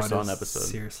wow, Never it saw an is episode.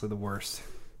 Seriously, the worst.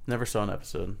 Never saw an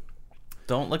episode.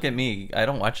 don't look at me. I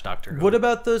don't watch Doctor Who. What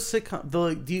about those sitcoms?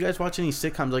 Do you guys watch any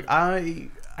sitcoms? Like I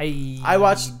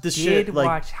watched the did shit, like-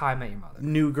 watch How I Met Your Mother.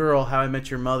 New Girl, How I Met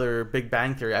Your Mother, Big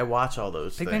Bang Theory. I watch all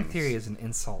those Big things. Bang Theory is an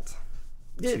insult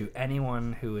to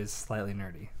anyone who is slightly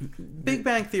nerdy. Big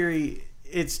Bang Theory,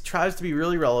 it tries to be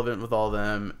really relevant with all of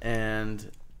them, and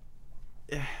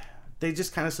they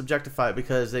just kind of subjectify it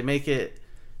because they make it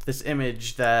this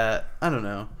image that, I don't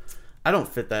know, I don't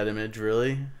fit that image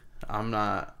really. I'm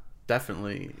not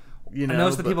definitely, you know. I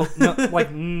notice the but- people, no, like,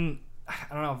 I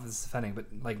don't know if this is offending, but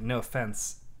like, no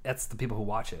offense, that's the people who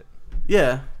watch it.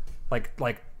 Yeah. Like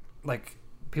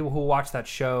people who watch that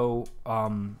show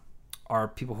are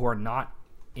people who are not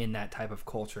in that type of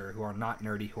culture, who are not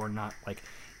nerdy, who are not like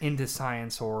into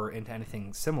science or into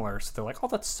anything similar. So they're like, "Oh,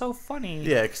 that's so funny."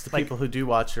 Yeah, because the Like- people who do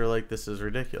watch are like, this is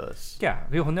ridiculous. Yeah,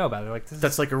 people who know about it are like, this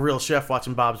That's like a real chef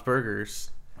watching Bob's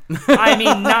Burgers. I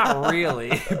mean, not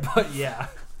really, but yeah.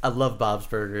 I love Bob's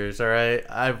Burgers, all right?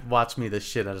 I've watched me the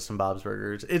shit out of some Bob's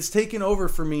Burgers. It's taken over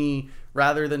for me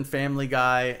rather than Family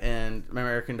Guy and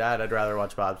American Dad. I'd rather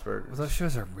watch Bob's Burgers. Those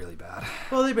shows are really bad.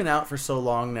 Well, they've been out for so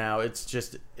long now. It's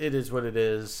just, it is what it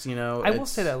is, you know? I will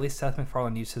It's- say that at least Seth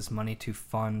MacFarlane used his money to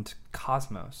fund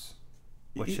Cosmos,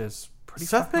 which is pretty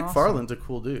Seth fucking MacFarlane's awesome. a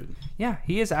cool dude. Yeah,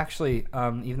 he is actually,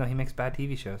 even though he makes bad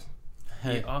TV shows.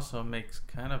 He also makes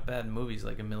kind of bad movies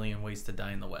like A Million Ways to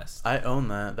Die in the West. I own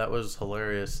that. That was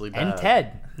hilariously bad. And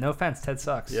Ted. No offense, Ted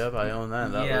sucks. Yep, I own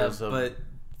that. That yeah, was but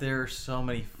there are so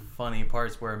many funny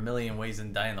parts where A Million Ways to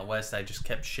Die in the West, I just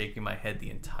kept shaking my head the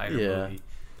entire Yeah. movie.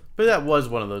 But that was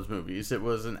one of those movies. It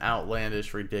was an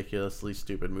outlandish, ridiculously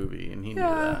stupid movie, and he knew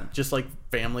Yeah. that. Just like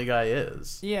Family Guy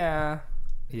is. Yeah.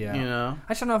 Yeah. You know?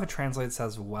 I just don't know if it translates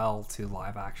as well to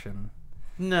live action.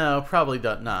 No, probably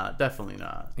not. Definitely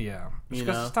not. Yeah. You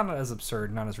Because know? it's not as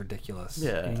absurd, not as ridiculous.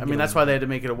 Yeah, You can I get mean that's away why they had to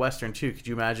make it a Western too. Could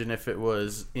you imagine if it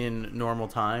was in normal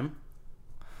time?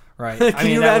 right? Can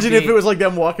you imagine if it was like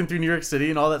them walking through New York City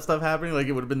and all that stuff happening? Like,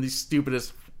 it would have been the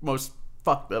stupidest, most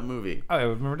fucked up movie. Oh, it would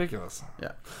have been ridiculous.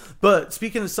 Yeah. But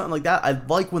speaking of something like that, I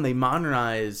like when they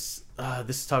modernize.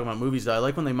 This is talking about movies, though. I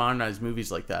like when they modernize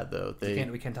movies like that, though.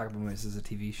 We can't talk about movies as a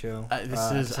TV show.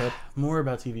 This is more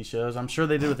about TV shows. I'm sure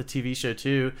they did with a TV show,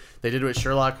 too. They did it with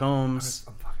Sherlock Holmes.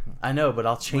 I know, but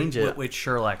I'll change it. With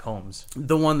Sherlock Holmes.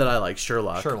 The one that I like,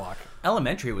 Sherlock.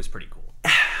 Elementary was pretty cool.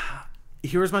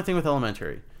 Here's my thing with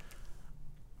Elementary.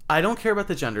 I don't care about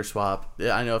the gender swap.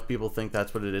 I know if people think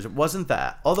that's what it is. It wasn't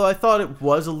that. Although I thought it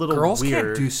was a little Girls weird.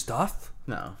 can't do stuff.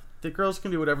 No. The girls can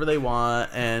do whatever they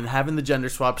want, and having the gender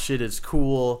swap shit is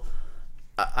cool.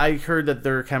 I heard that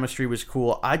their chemistry was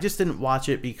cool. I just didn't watch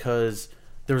it because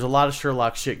there was a lot of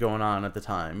Sherlock shit going on at the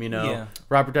time, you know? Yeah.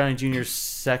 Robert Downey Jr.'s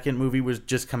second movie was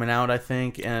just coming out, I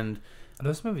think, and...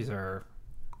 Those movies are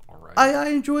alright. I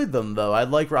enjoyed them, though. I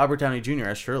like Robert Downey Jr.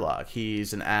 as Sherlock.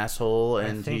 He's an asshole,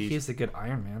 and I think he's a good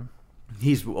Iron Man.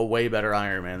 He's a way better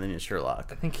Iron Man than he is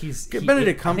Sherlock. I think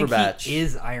Benedict Cumberbatch. I think he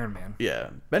is Iron Man. Yeah,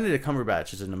 Benedict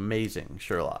Cumberbatch is an amazing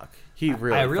Sherlock.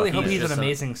 I really hope he's is. an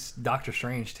amazing Doctor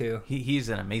Strange too. He's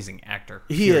an amazing actor.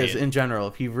 He is in general.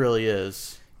 He really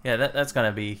is. Yeah, that's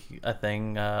gonna be a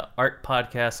thing. Art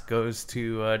podcast goes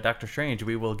to Doctor Strange.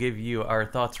 We will give you our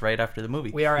thoughts right after the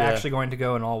movie. We are actually going to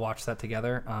go and all watch that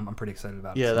together. I'm pretty excited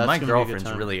about it. Yeah, that's my gonna be a good girlfriend's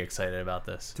time. really excited about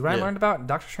this. When I learned about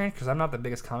Doctor Strange, because I'm not the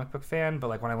biggest comic book fan, but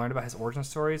like when I learned about his origin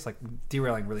stories, like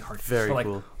derailing really hard. Very but, like,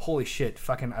 cool. Holy shit,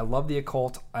 fucking! I love the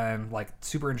occult and like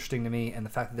super interesting to me, and the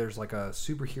fact that there's like a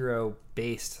superhero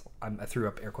based. I threw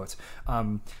up air quotes.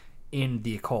 In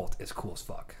the occult is cool as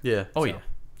fuck. Yeah. Oh So, yeah.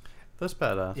 That's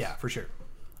badass. yeah, for sure.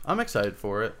 I'm excited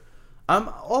for it.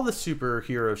 All the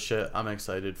superhero shit I'm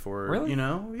excited for. Really? You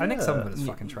know? I think Yeah. some of it is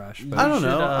fucking trash. But I don't should,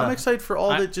 know. I'm excited for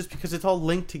all of it just because it's all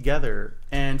linked together.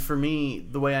 And for me,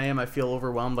 the way I am, I feel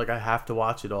overwhelmed. Like I have to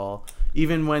watch it all.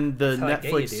 Even when the how I get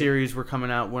you, Netflix dude. series were coming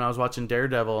out, when I was watching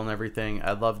Daredevil and everything,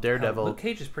 I love Daredevil. Luke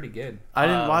Cage is pretty good. I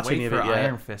didn't watch wait any of for it yet.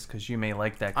 Iron Fist because you may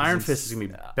like that. 'cause Iron it's, Fist is gonna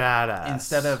be badass.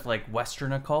 instead of like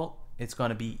Western occult, it's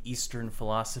gonna be Eastern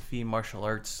philosophy, martial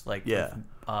arts, like Yeah.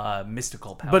 with,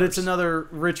 mystical powers. But it's another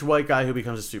rich white guy who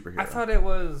becomes a superhero. I thought it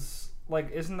was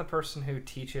like, isn't the person who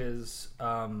teaches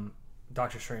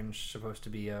Doctor Strange supposed to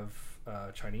be of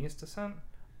Chinese descent?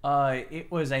 It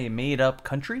was a made-up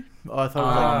country. Oh, I thought it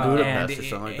was like and Budapest or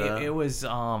something like that. It was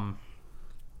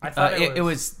I thought it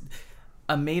was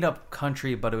a made-up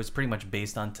country, but it was pretty much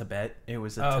based on Tibet. It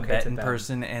was a Tibetan Tibetan.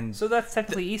 person, and So that's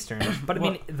technically Eastern, but I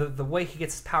well- mean, the way he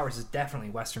gets his powers is definitely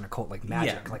Western occult, like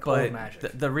magic, like but old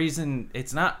magic. The reason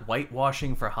it's not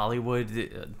whitewashing for Hollywood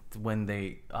when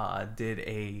they did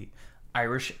a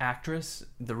Irish actress,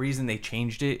 the reason they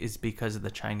changed it is because of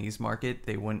the Chinese market.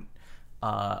 They wouldn't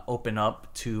open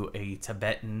up to a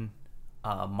Tibetan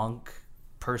monk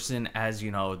person as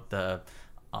the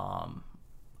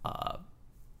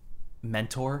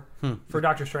mentor. For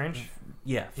Doctor Strange,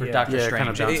 Yeah, for Yeah. Doctor Yeah, kind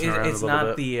of Strange. bouncing around a It's little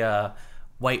not bit. the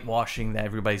whitewashing that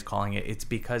everybody's calling it. It's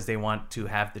because they want to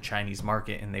have the Chinese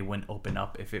market, and they wouldn't open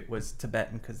up if it was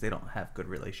Tibetan because they don't have good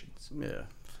relations. Yeah.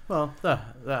 Well,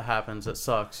 that happens. It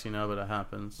sucks, but it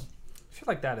happens. I feel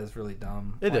like that is really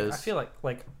dumb. It Like, is. I feel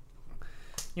like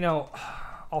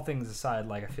all things aside,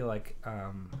 like I feel like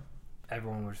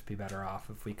everyone would just be better off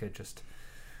if we could just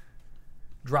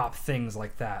drop things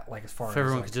like that. Like as far If as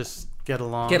everyone like, could just get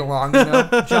along. get along,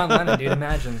 John Lennon, dude.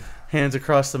 Imagine. Hands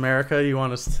across America. You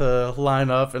want us to line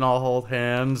up and all hold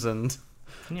hands and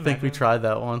Can you I think we imagine? tried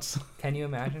that once. Can you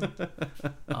imagine?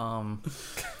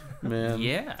 Man,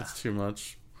 Yeah. it's too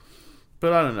much.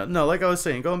 But I don't know. No, like I was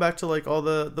saying, going back to like all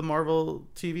the Marvel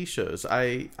TV shows,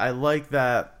 I like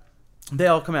that they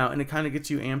all come out and it kind of gets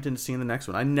you amped into seeing the next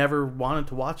one. I never wanted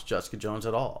to watch Jessica Jones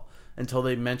at all until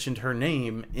they mentioned her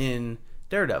name in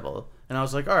Daredevil, and I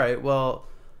was like, all right, well,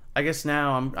 I guess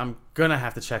now I'm gonna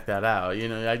have to check that out.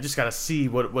 I just gotta see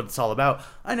what it's all about.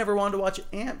 I never wanted to watch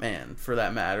Ant-Man for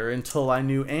that matter until I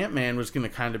knew Ant-Man was gonna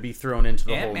kind of be thrown into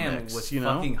the whole Ant-Man mix. was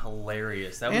fucking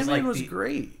hilarious. That was Ant-Man like was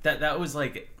great. That was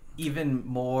like even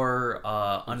more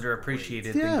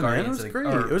underappreciated Yeah, than man, Guardians it was of the great.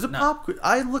 or It was a not- pop.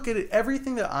 I look at it.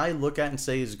 Everything that I look at and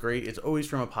say is great. It's always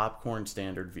from a popcorn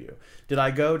standard view. Did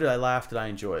I go? Did I laugh? Did I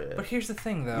enjoy it? But here's the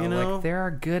thing, though. Like, there are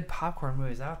good popcorn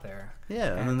movies out there.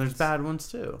 yeah, and then there's bad ones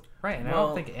too. Right, and I Well,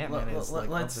 don't think Ant-Man is like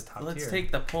let's of the top let's tier.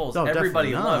 take the polls. No,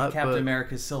 Everybody definitely loved not, Captain but-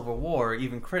 America's Civil War,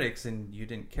 even critics, and you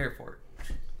didn't care for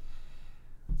it.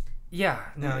 Yeah,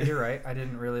 no, you're right. I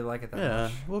didn't really like it that Yeah,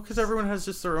 much. well, because everyone has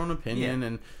just their own opinion, Yeah.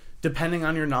 and depending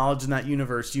on your knowledge in that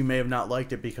universe, you may have not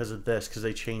liked it because of this, because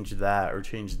they changed that or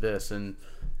changed this, and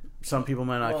some people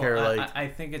might not care. I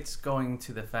think it's going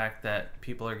to the fact that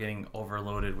people are getting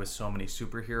overloaded with so many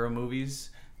superhero movies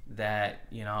that,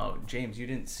 you know, James, you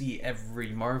didn't see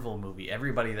every Marvel movie.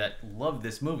 Everybody that loved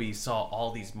this movie saw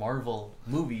all these Marvel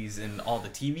movies and all the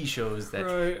TV shows that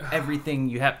everything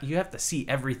you have to see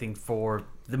everything for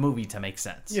the movie to make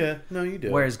sense. Yeah, no, you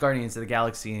do. Whereas Guardians of the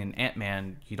Galaxy and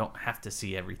Ant-Man, you don't have to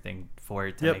see everything for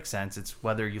it to make sense. It's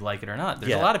whether you like it or not.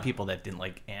 There's a lot of people that didn't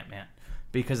like Ant-Man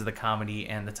because of the comedy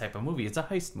and the type of movie. It's a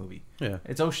heist movie. Yeah.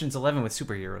 It's Ocean's 11 with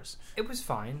superheroes. It was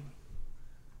fine.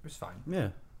 It was fine. Yeah,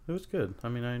 it was good. I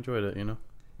mean, I enjoyed it, you know?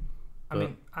 I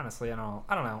mean, honestly, I don't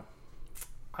know.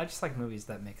 I just like movies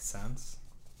that make sense.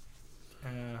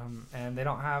 And they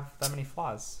don't have that many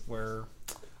flaws, where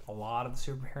a lot of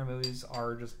the superhero movies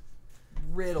are just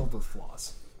riddled with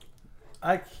flaws.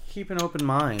 I keep an open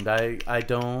mind. I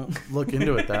don't look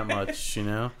into it that much, you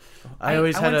know? I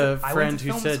always had a friend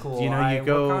who said, you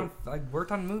know, I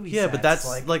worked on movies. Yeah, but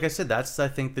that's, like I said, that's, I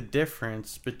think, the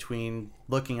difference between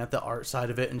looking at the art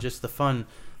side of it and just the fun.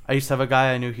 I used to have a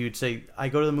guy I knew, he would say, I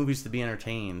go to the movies to be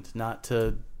entertained, not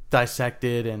to dissect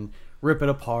it and rip it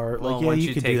apart. Well, like, yeah,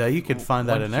 you could do that. You could find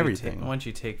that in everything. Once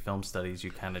you take film studies,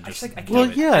 you kind of just...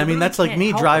 Well, yeah, I mean, that's like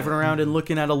me driving around and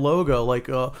looking at a logo, like,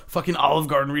 fucking Olive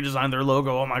Garden redesigned their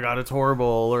logo. Oh my god, it's horrible.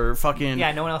 Or fucking,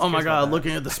 no one else oh my cares about god, that.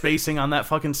 looking at the spacing on that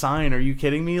fucking sign. Are you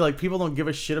kidding me? Like, people don't give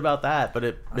a shit about that, but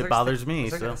it bothers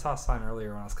me. I saw a sign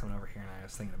earlier when I was coming over here, and I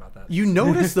was thinking about that. You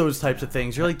notice those types of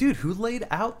things. You're like, dude, who laid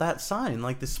out that sign?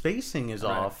 Like, the spacing is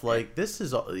off. Like, this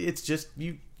is... It's just...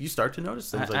 You start to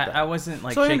notice things like that. I wasn't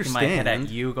like shaking my head at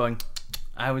you going...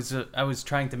 I was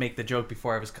trying to make the joke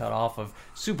before I was cut off of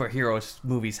superhero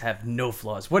movies have no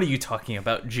flaws. What are you talking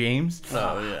about, James?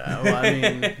 Oh, yeah. Well, I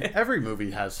mean, every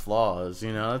movie has flaws,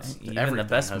 you know? Even the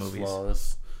best movies.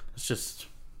 Flaws. It's just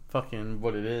fucking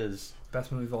what it is.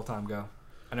 Best movie of all time, go.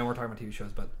 I know we're talking about TV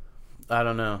shows, but... I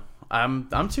don't know.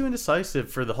 I'm too indecisive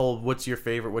for the whole what's your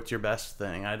favorite, what's your best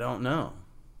thing. I don't know.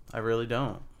 I really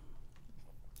don't.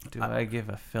 Do I give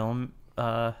a film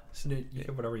you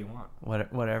can whatever you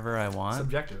want. whatever I want?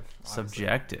 Subjective. Honestly.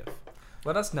 Subjective.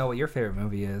 Let us know what your favorite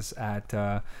movie is at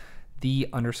 _art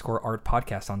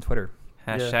podcast on Twitter.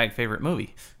 Hashtag favorite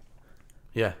movie.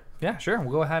 Yeah. Yeah, sure.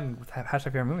 We'll go ahead and hashtag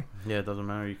favorite movie. Yeah, it doesn't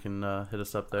matter. You can hit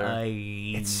us up there.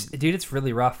 It's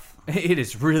really rough. It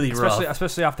is really rough.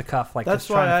 Especially off the cuff. Like, that's just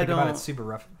trying why to I think don't. about it's super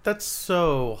rough. That's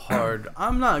so hard.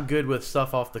 I'm not good with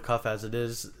stuff off the cuff as it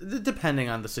is, depending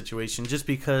on the situation. Just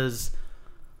because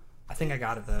I think I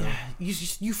got it though.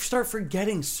 you start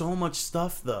forgetting so much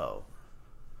stuff though.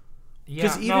 Yeah,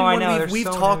 Because even when we've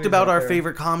talked about our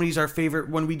favorite comedies,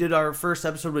 when we did our first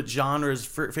episode with genres,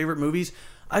 favorite movies,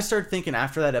 I started thinking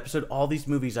after that episode, all these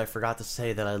movies I forgot to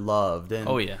say that I loved. And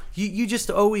oh, yeah. You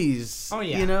just always,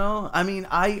 you know? I mean,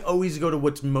 I always go to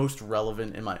what's most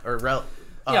relevant in my... what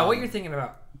you're thinking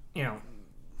about, you know,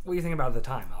 what you're thinking about at the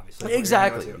time, obviously.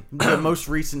 Exactly. The most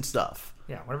recent stuff.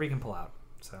 Yeah, whatever you can pull out.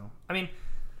 So, I mean...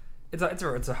 It's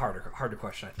a harder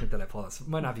question. I think that I pull this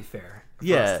might not be fair. For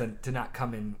us to not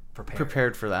come in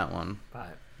prepared for that one.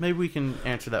 But maybe we can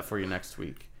answer that for you next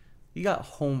week. You got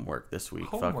homework this week,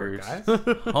 fuckers.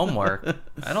 Guys. Homework.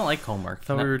 I don't like homework.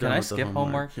 Thought we were done can I with the skip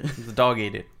homework. The dog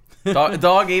ate it.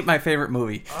 Dog ate my favorite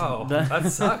movie. Oh,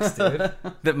 that sucks, dude.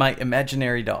 That my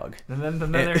imaginary dog. And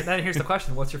then here's the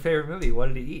question: what's your favorite movie? What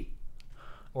did he eat?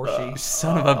 Or she?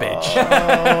 Son of a bitch.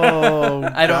 Oh,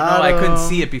 I don't know. I couldn't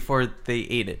see it before they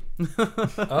ate it.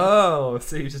 Oh,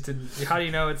 so you just didn't. How do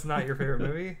you know it's not your favorite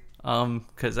movie?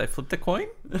 Because I flipped a coin.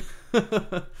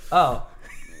 Oh,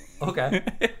 okay.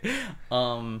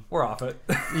 We're off it.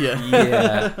 Yeah.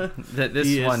 Yeah.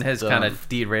 This one has dumb. kind of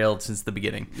derailed since the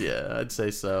beginning. Yeah, I'd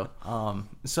say so.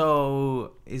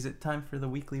 So is it time for the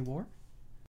weekly war?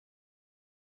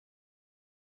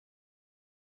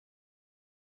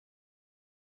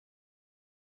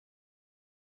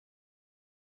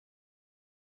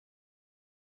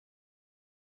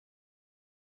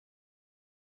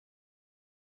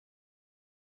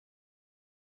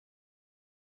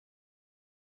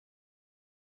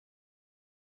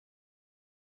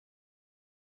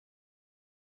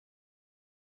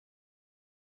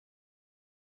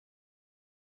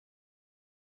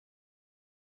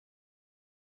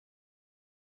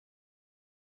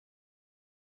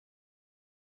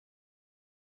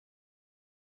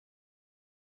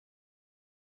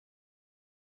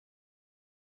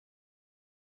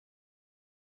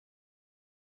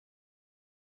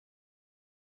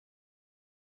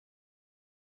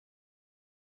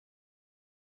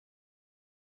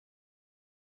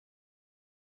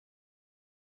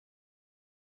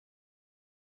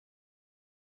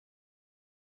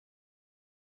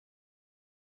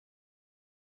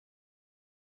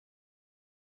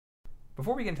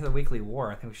 Before we get into the weekly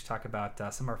war, I think we should talk about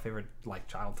some of our favorite like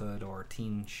childhood or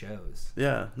teen shows.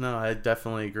 Yeah, no, I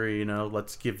definitely agree. You know,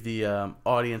 let's give the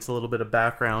audience a little bit of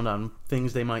background on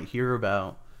things they might hear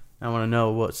about. I want to know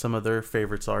what some of their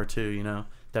favorites are too. You know,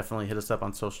 definitely hit us up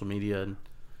on social media and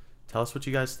tell us what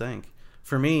you guys think.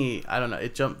 For me, I don't know.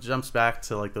 It jumps back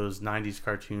to like those '90s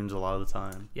cartoons a lot of the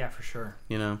time. Yeah, for sure.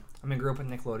 You know. I mean, grew up with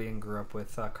Nickelodeon, grew up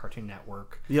with Cartoon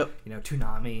Network. Yep. You know,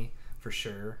 Toonami for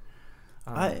sure.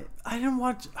 I didn't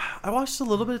watch. I watched a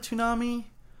little bit of Toonami,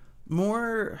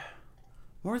 more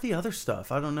of the other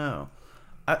stuff. I don't know.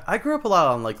 I grew up a lot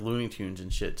on like Looney Tunes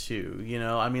and shit too. You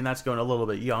know, I mean that's going a little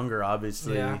bit younger,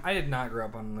 obviously. Yeah, I did not grow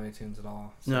up on Looney Tunes at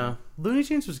all. So. No, Looney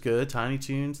Tunes was good. Tiny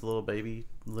Tunes, the little baby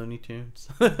Looney Tunes,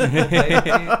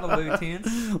 The Looney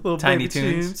Tunes. little Tiny baby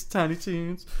Tunes. Tiny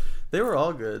Tunes. They were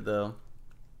all good though.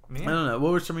 Man. I don't know.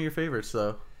 What were some of your favorites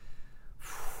though?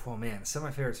 Well, man, some of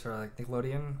my favorites for like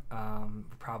Nickelodeon,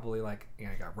 probably like you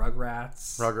got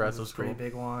Rugrats. Rugrats was a pretty cool.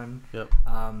 big one. Yep.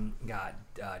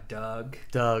 Got Doug.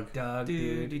 Doug.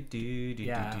 Dude.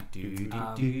 Yeah.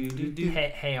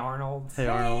 Hey Arnold. Hey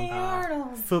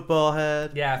Arnold. Football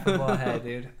head. Yeah, football head,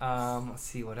 dude. Let's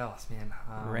see what else, man.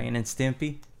 Ren and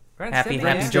Stimpy. Ren and Happy, Stimpy,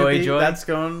 happy, yeah. joy. That's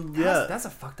going. Yeah. That's a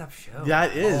fucked up show.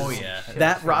 That is. Oh, yeah.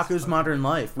 That Shit, Rocco's shit's Modern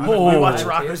Life. We Oh. watched Yeah,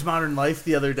 Rocco's dude. Modern Life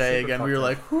the other day Super again. We were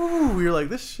like, fucked whoo. We were like,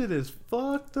 this shit is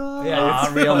fucked up. Yeah,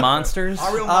 it's- Real monsters.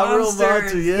 Our Real Our Real Monsters.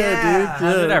 Monsters, yeah, dude.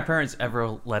 How did Yeah. our parents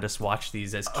ever let us watch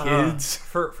these as kids?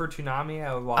 For Toonami,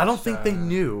 I would watch. I don't think they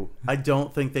knew. I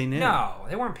don't think they knew. No,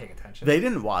 they weren't paying attention. They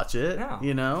didn't watch it. No.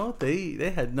 You know, they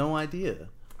had no idea.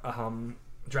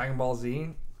 Dragon Ball Z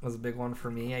was a big one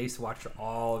for me. I used to watch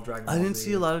all of Dragon Ball I Z. didn't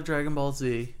see a lot of Dragon Ball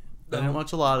Z. I No. didn't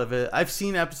watch a lot of it. I've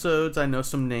seen episodes. I know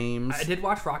some names. I did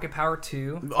watch Rocket Power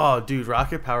 2. Oh, dude,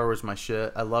 Rocket Power was my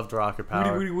shit. I loved Rocket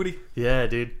Power. Woody. Yeah,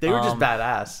 dude. They were just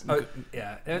badass. Oh,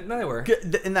 yeah. No, they were.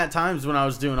 In that times when I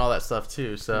was doing all that stuff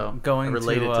too, so Going I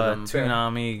related to, to them.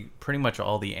 Toonami, pretty much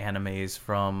all the animes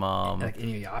from. Like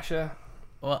Inuyasha,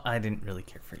 Well, I didn't really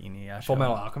care for Inuyasha. Full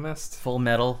Metal Alchemist. Full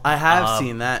Metal. I have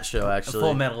seen that show actually.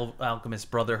 Full Metal Alchemist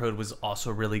Brotherhood was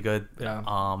also really good.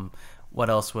 Yeah. What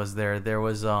else was there? There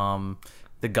was the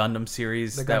Gundam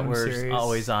series The that Gundam was series.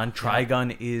 always on.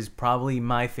 Trigun is probably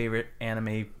my favorite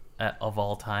anime of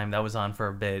all time. That was on for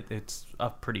a bit. It's a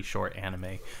pretty short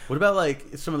anime. What about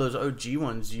like some of those OG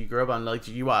ones you grew up on? Like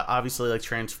you obviously like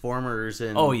Transformers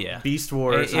and Oh, yeah. Beast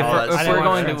Wars. If and all we're, that if I we're didn't stuff. watch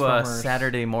going to Transformers.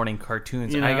 Saturday morning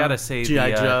cartoons, You I know, gotta say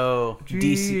G.I. the Joe.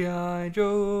 DC. G.I.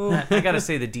 Joe. I gotta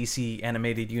say the DC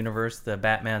animated universe, the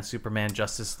Batman, Superman,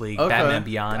 Justice League, Okay. Batman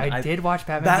Beyond. I did watch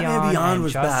Batman, Batman Beyond and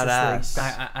was Justice League.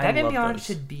 badass. I Batman love Beyond those.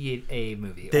 should be a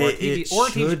movie They- or a TV it or a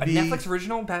TV. should A be. Netflix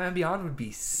original Batman Beyond would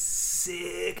be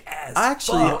sick as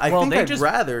Actually, fuck. I Well, think they I'd just-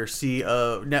 rather see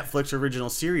a Netflix original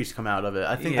series come out of it.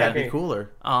 I think Yeah. that'd be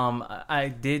cooler.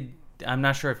 I did. I'm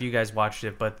not sure if you guys watched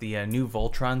it, but the new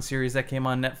Voltron series that came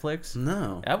on Netflix.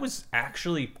 No. That was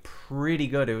actually pretty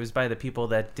good. It was by the people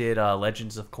that did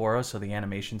Legends of Korra, so the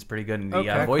animation's pretty good and the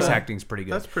Okay, voice cool. acting's pretty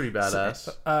good. That's pretty badass.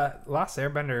 Last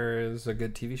Airbender is a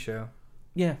good TV show.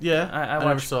 Yeah, Yeah, I I never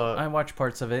watched. saw it. I watched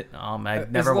parts of it. I it's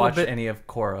a never little watched bit- any of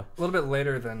Korra. A little bit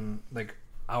later than like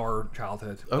our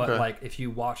childhood, but Okay. like if you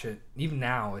watch it, even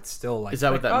now, it's still like. Is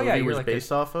that what like, that oh, yeah, movie you're was like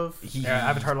based off of?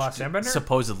 Avatar: The Last Airbender.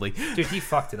 Supposedly. Dude, he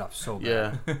fucked it up so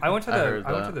bad. Yeah. I went to I the heard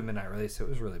I went that. to the midnight release. It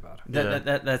was really bad. Yeah.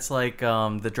 That's like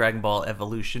the Dragon Ball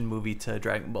Evolution movie to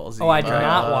Dragon Ball Z. Oh, I did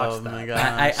not watch Oh that. my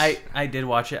gosh. I did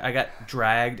watch it. I got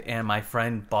dragged, and my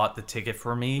friend bought the ticket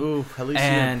for me. Ooh, at least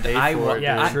and you didn't pay I, for wa- it.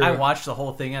 Yeah, dude. true. I watched the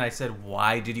whole thing, and I said,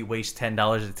 "Why did you waste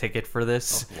 $10 a ticket for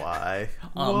this?" Why?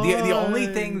 The only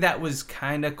Why? thing that was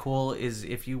kind of cool is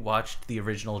if you watched the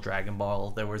original Dragon Ball,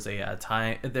 there was a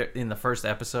time there, in the first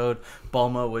episode,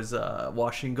 Bulma was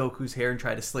washing Goku's hair and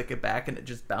tried to slick it back, and it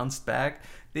just bounced back.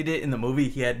 They did it in the movie.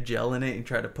 He had gel in it and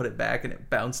tried to put it back, and it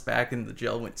bounced back, and the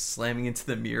gel went slamming into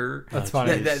the mirror. That's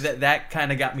funny. That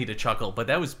kind of got me to chuckle, but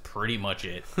that was pretty much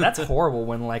it. That's horrible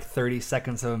when like 30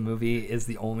 seconds of a movie is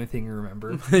the only thing you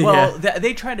remember. Well,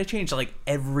 they tried to change like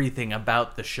everything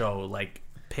about the show. Like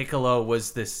Piccolo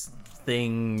was this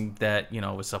thing that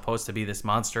was supposed to be this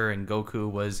monster, and Goku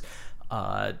was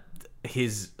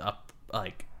his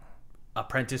like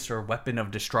apprentice or weapon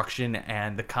of destruction,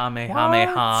 and the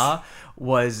Kamehameha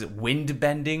was wind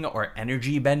bending or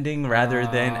energy bending rather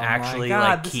than actually my God,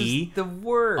 like this ki. is the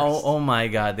worst. Oh my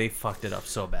God, they fucked it up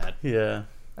so bad. Yeah.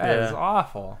 That is Yeah.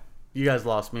 awful. You guys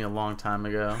lost me a long time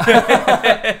ago. We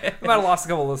might have lost a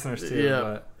couple listeners too. yeah.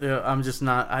 But... Yeah. I'm just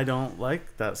not. I don't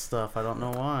like that stuff. I don't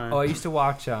know why. Oh, I used to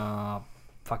watch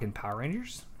fucking Power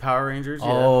Rangers. Power Rangers.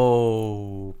 Yeah.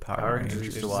 Oh, Power Power Rangers.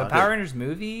 Rangers. The watch. Power Rangers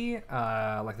movie,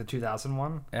 like the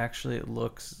 2001. Actually, it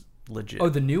looks legit. Oh,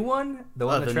 the new one. The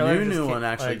one The trailer new just one came-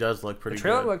 actually like, does look pretty The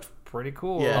trailer good. looked pretty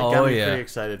cool. Yeah, Oh, it got me yeah. pretty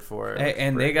excited for it.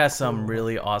 And they got some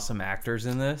really awesome actors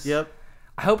in this. Yep.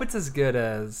 I hope it's as good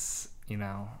as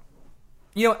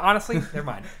honestly, never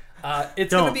mind.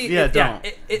 It's Don't. gonna be Yeah, don't.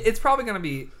 it's probably gonna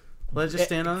be Let it just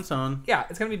stand on its own. yeah.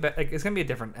 It's gonna be it's gonna be a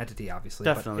different entity, obviously.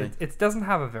 Definitely. But it doesn't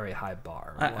have a very high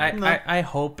bar. I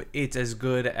hope it's as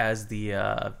good as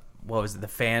the what was it, the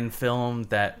fan film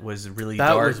that was really That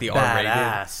dark, was the R-rated.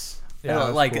 badass. Yeah, that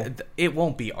was like cool. it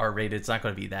won't be R-rated. It's not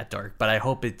going to be that dark, but I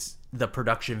hope it's the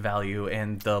production value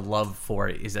and the love for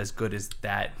it is as good as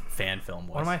that fan film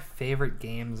was. One of my favorite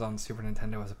games on Super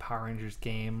Nintendo was a Power Rangers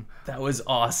game. That was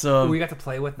awesome. We got to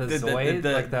play with the Zoids,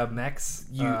 like the mechs.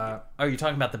 Are you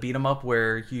talking about the beat 'em up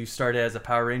where you started as a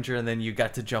Power Ranger and then you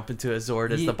got to jump into a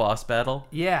Zord as the boss battle?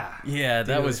 Yeah. Yeah, that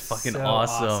Dude, it was fucking so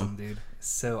awesome. dude.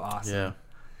 So awesome. Yeah.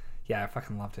 Yeah, I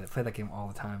fucking loved it. I played that game all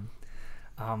the time.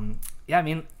 Yeah, I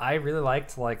mean, I really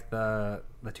liked like the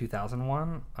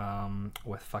 2001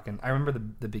 with fucking. I remember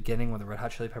the beginning when the Red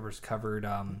Hot Chili Peppers covered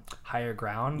 "Higher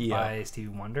Ground" by Stevie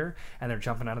Wonder, and they're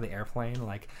jumping out of the airplane.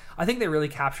 Like, I think they really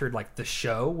captured like the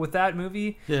show with that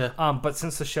movie. Yeah. But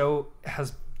since the show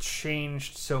has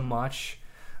changed so much.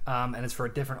 And it's for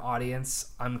a different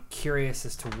audience. I'm curious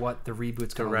as to what the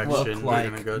reboot's going to Direction look we're like.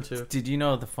 gonna go to. Did you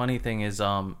know the funny thing is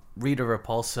Rita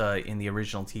Repulsa in the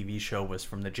original TV show was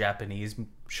from the Japanese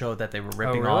show that they were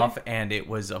ripping really? off, and it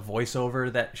was a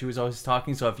voiceover that she was always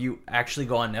talking. So if you actually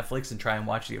go on Netflix and try and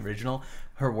watch the original,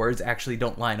 her words actually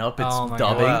don't line up. It's Oh my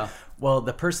dubbing. God. Wow. Well,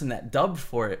 the person that dubbed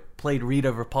for it played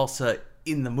Rita Repulsa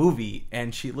in the movie,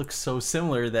 and she looks so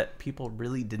similar that people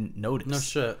really didn't notice. No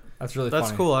shit. That's really That's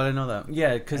funny. cool. I didn't know that.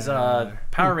 Yeah, because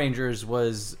Power Rangers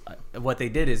was what they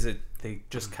did is they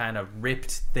just kind of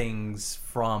ripped things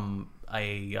from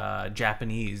a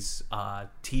Japanese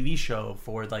TV show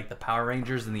for like the Power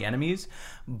Rangers and the enemies,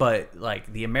 but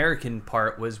like the American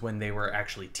part was when they were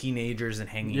actually teenagers and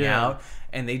hanging out,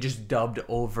 and they just dubbed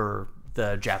over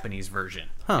the Japanese version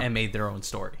and made their own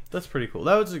story. That's pretty cool.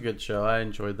 That was a good show. I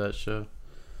enjoyed that show.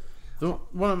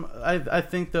 I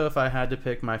think though, if I had to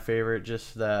pick my favorite,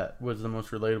 just that was the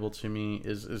most relatable to me,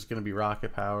 is going to be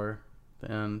Rocket Power,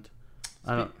 and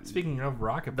I don't. Speaking of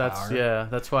Rocket That's Power,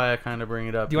 that's why I kind of bring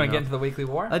it up. do you want to get into the weekly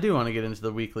war? I do want to get into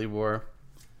the weekly war.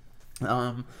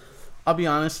 I'll be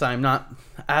honest, I'm not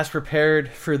as prepared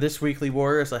for this weekly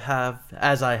war as I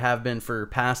have been for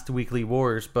past weekly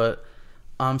wars, but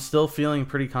I'm still feeling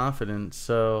pretty confident.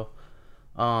 So,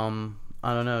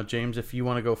 I don't know, James, if you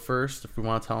want to go first, if we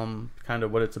want to tell them kind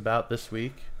of what it's about this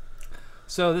week.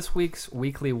 So this week's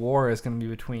weekly war is going to be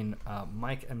between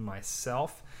Mike and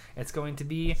myself. It's going to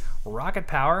be Rocket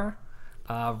Power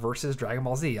versus Dragon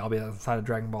Ball Z. I'll be on the side of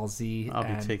Dragon Ball Z. I'll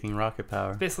be taking Rocket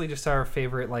Power. Basically just our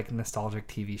favorite like nostalgic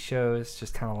TV shows,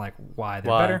 just kind of like why they're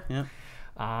Why? better. Yeah.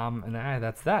 And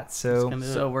that's that. So gonna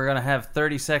do So we're gonna have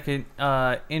 30-second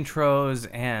intros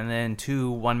and then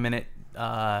 2 1-minute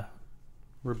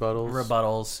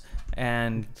rebuttals,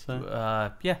 and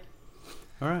So- yeah,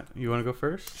 All right. You want to go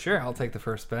first? sure, I'll take the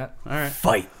first bet. All right.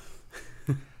 fight.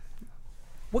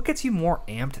 What gets you more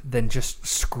amped than just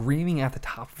screaming at the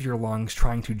top of your lungs,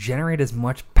 trying to generate as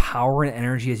much power and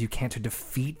energy as you can to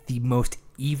defeat the most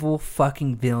evil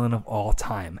fucking villain of all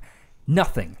time?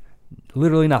 Nothing.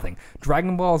 Literally nothing.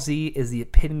 Dragon Ball Z is the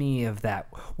epitome of that.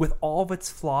 With all of its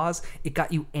flaws, it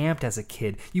got you amped as a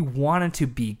kid. You wanted to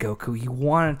be Goku. You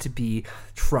wanted to be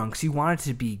Trunks. You wanted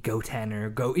to be Goten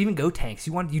or even Gotenks.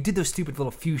 You did those stupid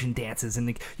little fusion dances,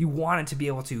 and you wanted to be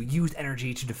able to use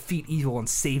energy to defeat evil and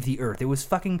save the Earth. It was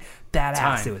fucking badass.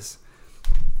 Time. It was.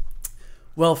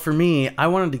 Well, for me, I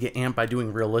wanted to get amped by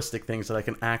doing realistic things that I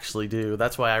can actually do.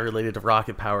 That's why I related to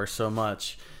Rocket Power so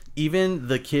much. Even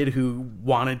the kid who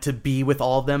wanted to be with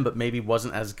all of them but maybe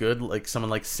wasn't as good, like someone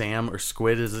like Sam or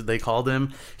Squid as they called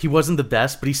him, he wasn't the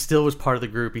best, but he still was part of the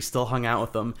group. He still hung out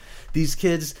with them. These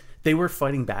kids, they were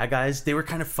fighting bad guys. They were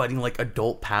kind of fighting like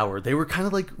adult power. They were kind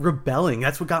of like rebelling.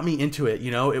 That's what got me into it.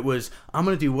 You know, it was, I'm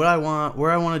going to do what I want, where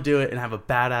I want to do it, and have a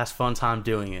badass fun time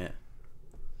doing it.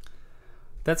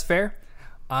 That's fair.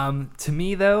 To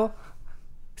me, though,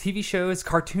 TV shows,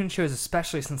 cartoon shows,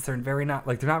 especially since they're not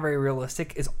very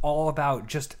realistic, is all about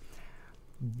just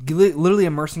literally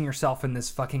immersing yourself in this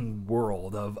fucking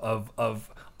world of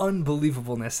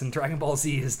unbelievableness. And Dragon Ball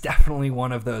Z is definitely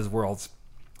one of those worlds.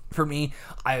 For me,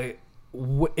 I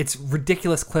it's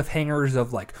ridiculous cliffhangers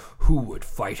of like who would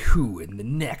fight who in the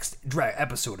next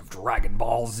episode of Dragon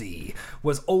Ball Z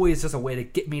was always just a way to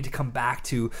get me to come back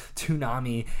to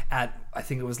Toonami at, I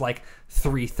think it was like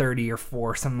 3:30 or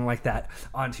 4, something like that,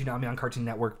 on Toonami on Cartoon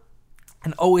Network.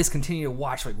 And always continue to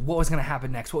watch like what was going to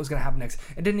happen next.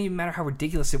 It didn't even matter how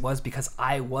ridiculous it was, because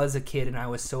I was a kid and I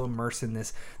was so immersed in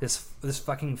this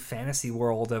fucking fantasy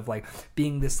world of like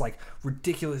being this like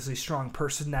ridiculously strong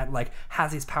person that like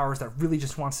has these powers, that really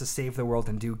just wants to save the world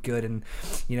and do good, and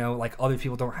you know, like other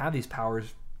people don't have these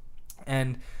powers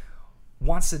and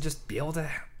wants to just be able to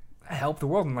help the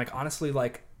world. And like honestly,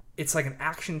 like it's like an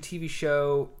action TV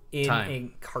show in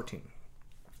a cartoon.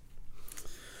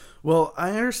 Well, I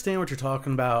understand what you're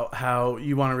talking about, how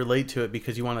you want to relate to it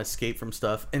because you want to escape from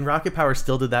stuff. And Rocket Power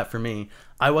still did that for me.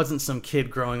 I wasn't some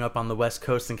kid growing up on the West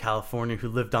Coast in California who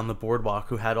lived on the boardwalk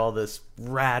who had all this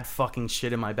rad fucking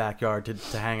shit in my backyard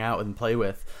to hang out and play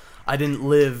with. I didn't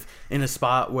live in a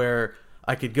spot where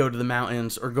I could go to the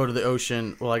mountains or go to the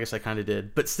ocean. Well, I guess I kind of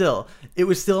did. But still, it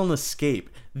was still an escape.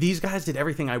 These guys did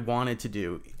everything I wanted to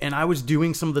do. And I was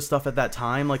doing some of the stuff at that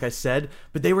time, like I said,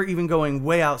 but they were even going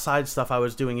way outside stuff I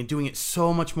was doing and doing it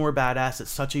so much more badass at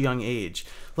such a young age.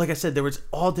 Like I said, there was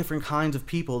all different kinds of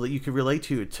people that you could relate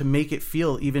to make it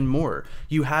feel even more.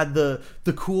 You had the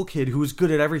cool kid who was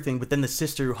good at everything, but then the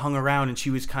sister who hung around and she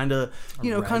was kind of,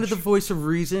 you know, kind of the voice of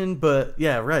reason, but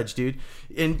yeah, Reg, dude.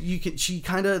 And she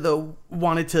kind of though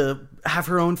wanted to have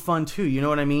her own fun too, you know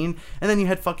what I mean? And then you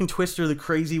had fucking Twister, the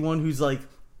crazy one who's like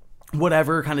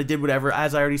whatever, kind of did whatever.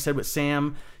 As I already said with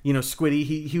Sam, you know, Squiddy,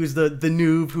 he was the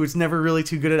noob who was never really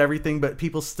too good at everything, but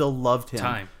people still loved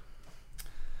him.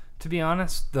 To be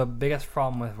honest, the biggest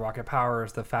problem with Rocket Power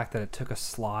is the fact that it took a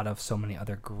slot of so many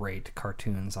other great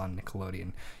cartoons on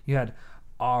Nickelodeon. You had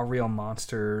All Real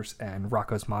Monsters and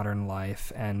Rocko's Modern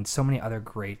Life and so many other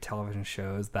great television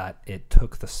shows that it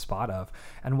took the spot of.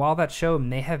 And while that show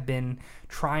may have been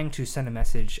trying to send a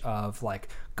message of like,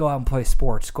 go out and play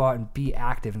sports, go out and be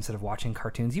active instead of watching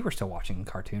cartoons, you were still watching a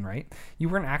cartoon, right? You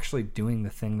weren't actually doing the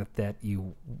thing that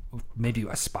you maybe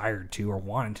aspired to or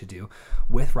wanted to do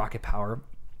with Rocket Power.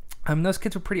 Those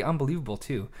kids were pretty unbelievable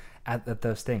too at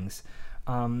those things.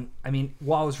 I mean,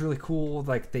 while it was really cool,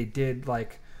 like they did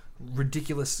like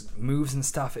ridiculous moves and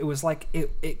stuff, it was like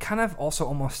it kind of also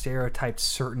almost stereotyped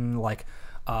certain like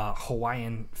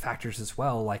Hawaiian factors as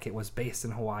well. Like it was based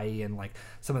in Hawaii, and like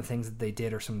some of the things that they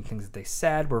did or some of the things that they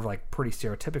said were like pretty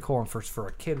stereotypical, and for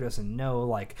a kid who doesn't know,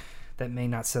 like that may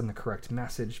not send the correct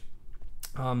message.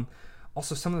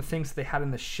 Also, some of the things that they had in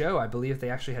the show, I believe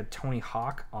they actually had Tony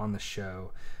Hawk on the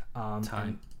show.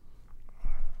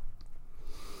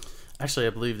 Actually, I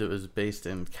believe it was based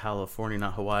in California,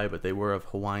 not Hawaii, but they were of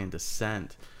Hawaiian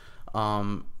descent.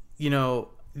 You know,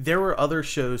 there were other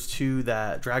shows too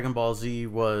that Dragon Ball Z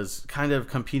was kind of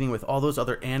competing with all those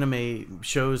other anime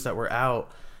shows that were out,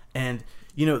 and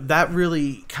you know, that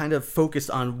really kind of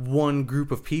focused on one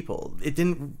group of people. It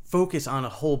didn't focus on a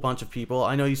whole bunch of people.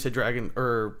 I know you said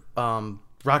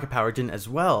Rocket Power didn't as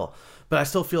well, but I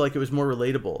still feel like it was more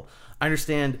relatable. I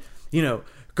understand, you know,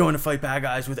 going to fight bad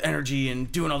guys with energy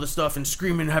and doing all this stuff and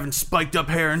screaming and having spiked up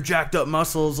hair and jacked up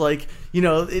muscles. Like, you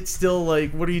know, it's still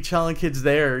like, what are you telling kids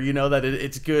there? You know, that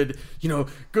it's good, you know,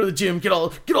 go to the gym, get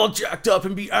all jacked up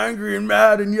and be angry and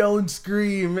mad and yell and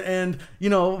scream. And,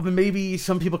 you know, maybe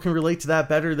some people can relate to that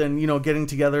better than, you know, getting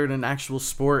together in an actual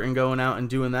sport and going out and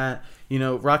doing that. You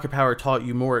know, Rocket Power taught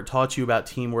you more. It taught you about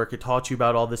teamwork. It taught you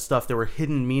about all this stuff. There were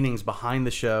hidden meanings behind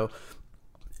the show.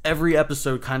 Every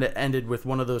episode kind of ended with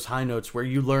one of those high notes where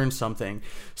you learned something.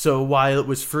 So while it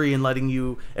was free and letting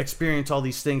you experience all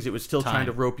these things, it was still trying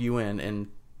to rope you in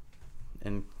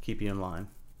and keep you in line.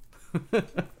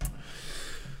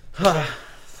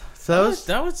 So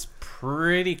that was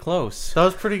pretty close. That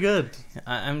was pretty good.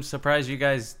 I'm surprised you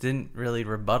guys didn't really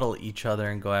rebuttal each other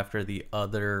and go after the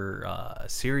other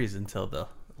series until the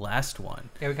last one.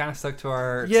 Yeah, we kind of stuck to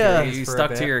our series. You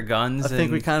stuck to your guns. I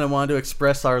think we kind of wanted to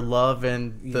express our love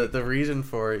and the reason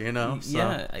for it, you know? So.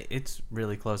 Yeah, it's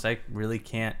really close. I really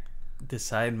can't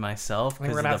decide myself. I think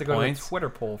we're going to have to go to a Twitter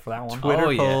poll for that one.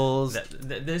 Twitter polls. Yeah.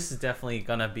 This is definitely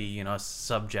going to be, you know,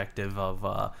 subjective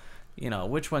of, you know,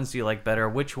 which ones do you like better?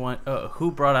 Which one,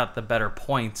 who brought out the better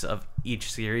points of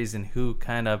each series and who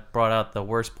kind of brought out the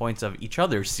worst points of each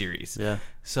other's series. Yeah.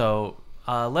 So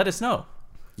let us know.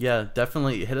 Yeah,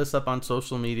 definitely hit us up on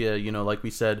social media. You know, like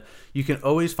we said, you can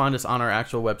always find us on our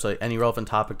actual website,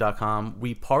 anyrelevanttopic.com.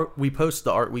 We post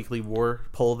the Art Weekly War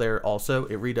poll there also.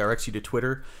 It redirects you to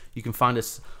Twitter. You can find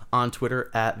us on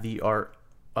Twitter at the Art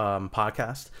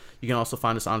Podcast. You can also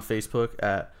find us on Facebook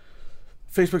at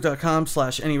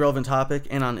facebook.com/anyrelevanttopic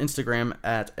and on Instagram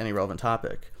at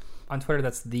anyrelevanttopic. On Twitter,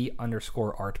 that's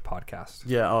 _art podcast.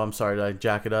 Yeah. Oh, I'm sorry. Did I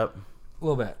jack it up? A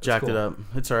little bit. It's Jacked cool. it up.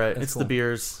 It's all right. It's It's cool. the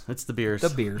beers. It's the beers. The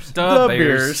beers. The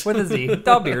beers. With a Z.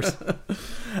 The beers.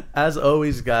 As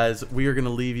always, guys, we are going to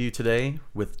leave you today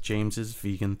with James's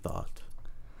vegan thought.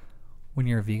 When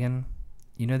you're a vegan,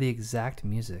 you know the exact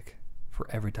music for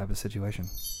every type of situation.